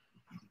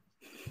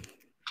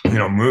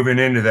 Moving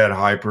into that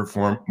high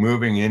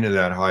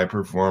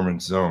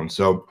performance zone.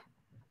 So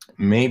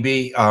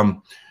maybe a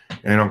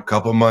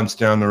couple months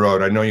down the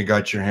road, I know you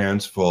got your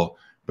hands full,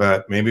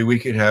 but maybe we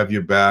could have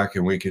you back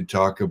and we could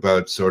talk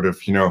about sort of,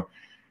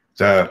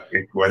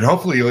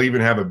 hopefully you'll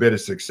even have a bit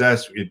of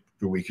success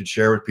we could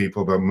share with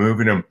people about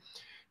moving them.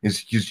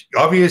 Is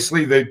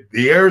obviously the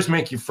errors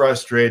make you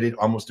frustrated,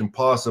 almost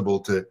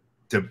impossible to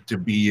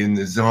be in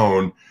the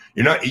zone.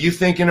 You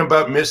thinking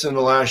about missing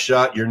the last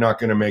shot, you're not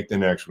going to make the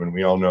next one.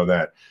 We all know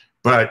that.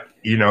 But,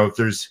 if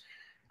there's,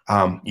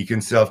 you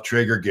can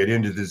self-trigger, get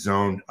into the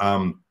zone.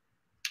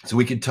 So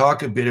we could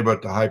talk a bit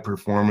about the high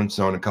performance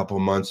zone a couple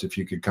of months if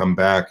you could come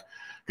back,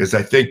 because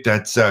I think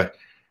that's the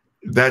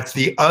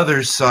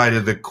other side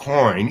of the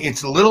coin.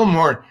 It's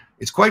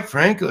it's quite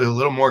frankly a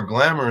little more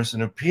glamorous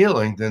and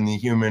appealing than the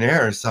human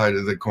error side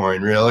of the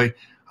coin, really.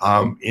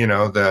 How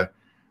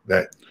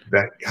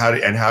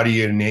do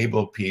you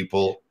enable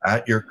people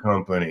at your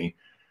company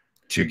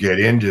to get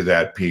into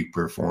that peak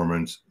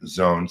performance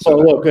zone? So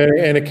look,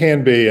 and it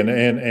can be,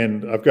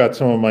 and I've got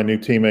some of my new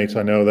teammates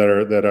I know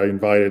that I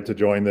invited to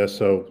join this.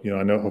 So,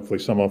 I know hopefully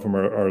some of them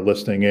are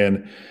listening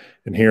in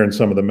and hearing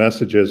some of the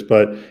messages,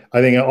 but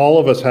I think all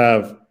of us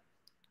have,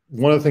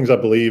 one of the things I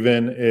believe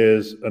in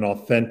is an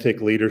authentic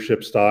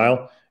leadership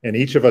style. And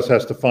each of us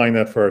has to find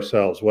that for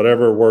ourselves,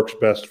 whatever works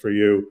best for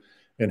you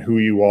and who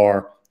you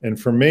are. And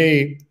for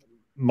me,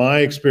 my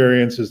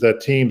experience is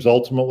that teams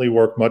ultimately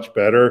work much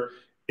better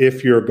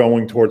if you're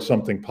going towards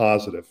something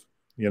positive.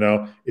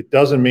 It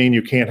doesn't mean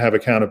you can't have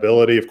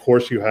accountability. Of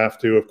course you have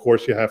to. Of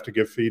course you have to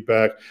give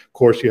feedback. Of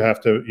course you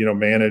have to,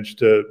 manage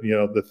to,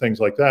 the things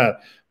like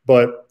that.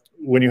 But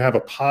when you have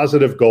a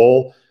positive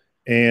goal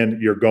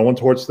and you're going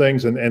towards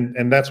things,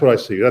 and that's what I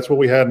see. That's what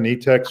we had in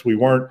E-Tex. We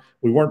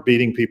weren't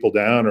beating people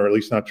down, or at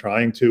least not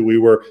trying to. We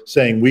were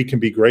saying we can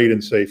be great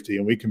in safety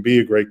and we can be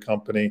a great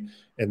company.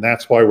 And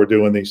that's why we're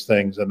doing these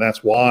things. And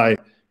that's why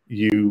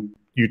you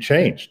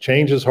change.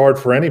 Change is hard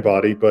for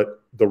anybody,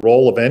 but the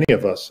role of any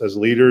of us as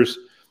leaders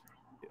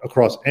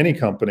across any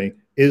company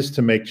is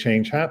to make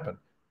change happen,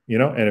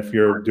 and if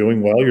you're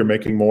doing well, you're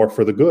making more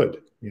for the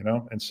good,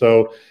 and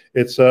so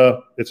it's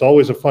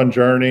always a fun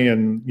journey.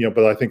 And,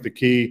 but I think the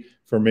key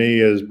for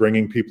me is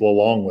bringing people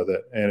along with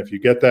it. And if you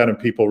get that and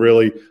people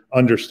really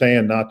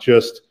understand, not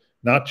just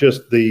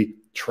the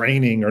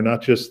training or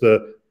not just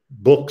the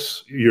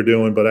books you're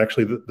doing, but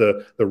actually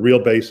the real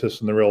basis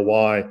and the real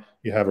why,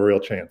 you have a real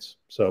chance.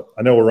 So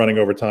I know we're running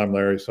over time,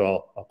 Larry,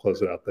 so I'll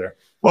close it out there.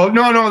 Well,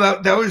 no,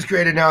 that was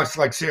great. And now it's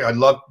like, see,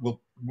 we'll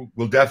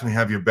definitely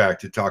have you back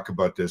to talk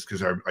about this,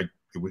 because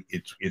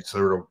it's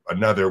sort of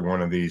another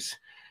one of these,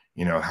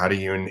 how do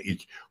you,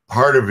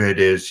 part of it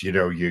is,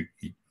 you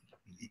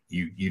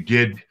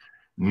did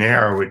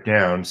narrow it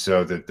down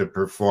so that the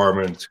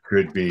performance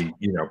could be,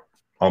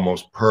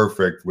 almost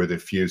perfect with a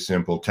few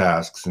simple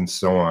tasks and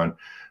so on.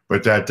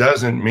 But that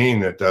doesn't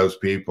mean that those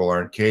people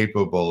aren't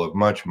capable of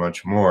much,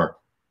 much more,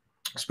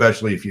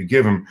 especially if you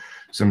give them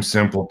some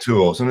simple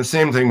tools. And the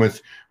same thing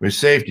with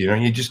safety.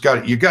 You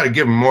got to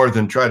give them more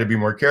than try to be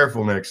more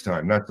careful next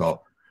time. That's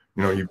all.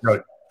 You've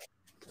got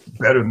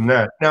better than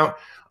that. Now,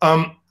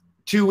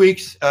 2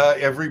 weeks,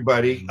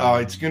 everybody.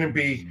 It's going to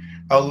be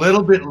a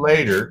little bit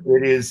later.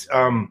 It is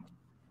February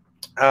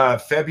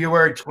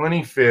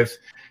 25th.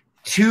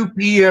 2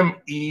 p.m.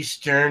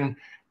 Eastern,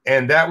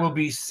 and that will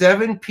be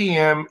 7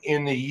 p.m.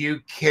 in the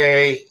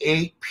UK,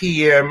 8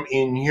 p.m.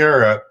 in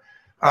Europe.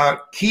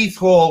 Keith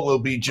Hall will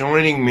be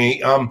joining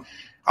me.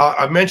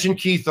 I mentioned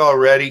Keith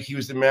already. He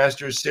was the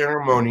master of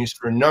ceremonies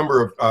for a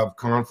number of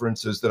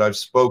conferences that I've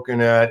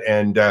spoken at,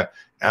 and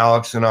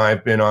Alex and I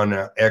have been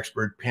on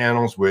expert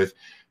panels with.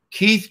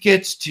 Keith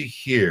gets to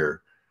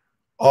hear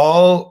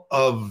all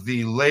of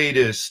the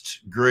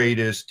latest,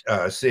 greatest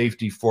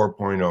safety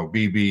 4.0,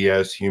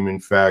 BBS, human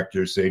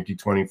factors, safety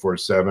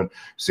 24/7,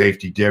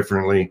 safety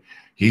differently.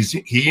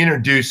 He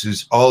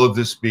introduces all of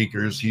the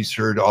speakers. He's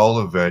heard all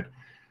of it.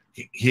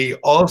 He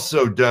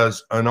also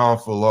does an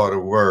awful lot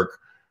of work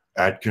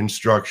at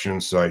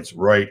construction sites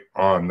right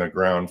on the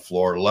ground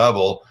floor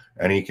level,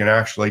 and he can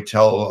actually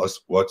tell us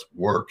what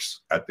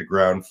works at the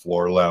ground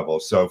floor level.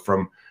 So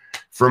from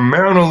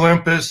Mount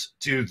Olympus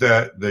to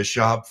the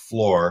shop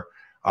floor,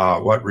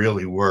 what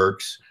really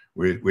works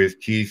with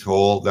Keith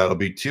Hole. That'll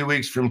be 2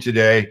 weeks from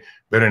today,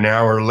 but an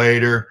hour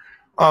later.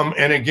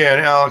 And again,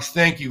 Alex,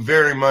 thank you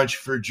very much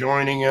for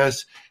joining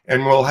us.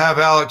 And we'll have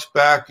Alex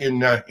back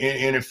in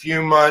a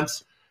few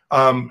months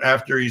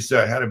after he's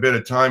had a bit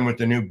of time with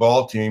the new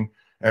ball team,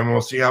 and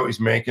we'll see how he's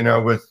making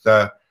out with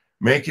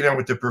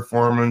the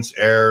performance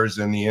errors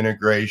and the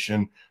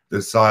integration,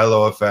 the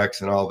silo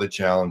effects, and all the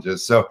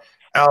challenges. So,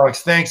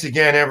 Alex, thanks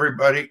again,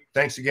 everybody.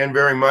 Thanks again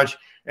very much.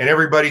 And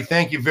everybody,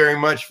 thank you very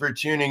much for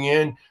tuning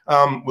in.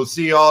 We'll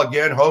see you all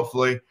again,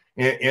 hopefully,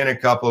 in a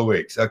couple of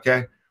weeks.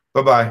 Okay?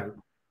 Bye-bye.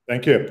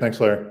 Thank you. Thanks,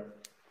 Larry.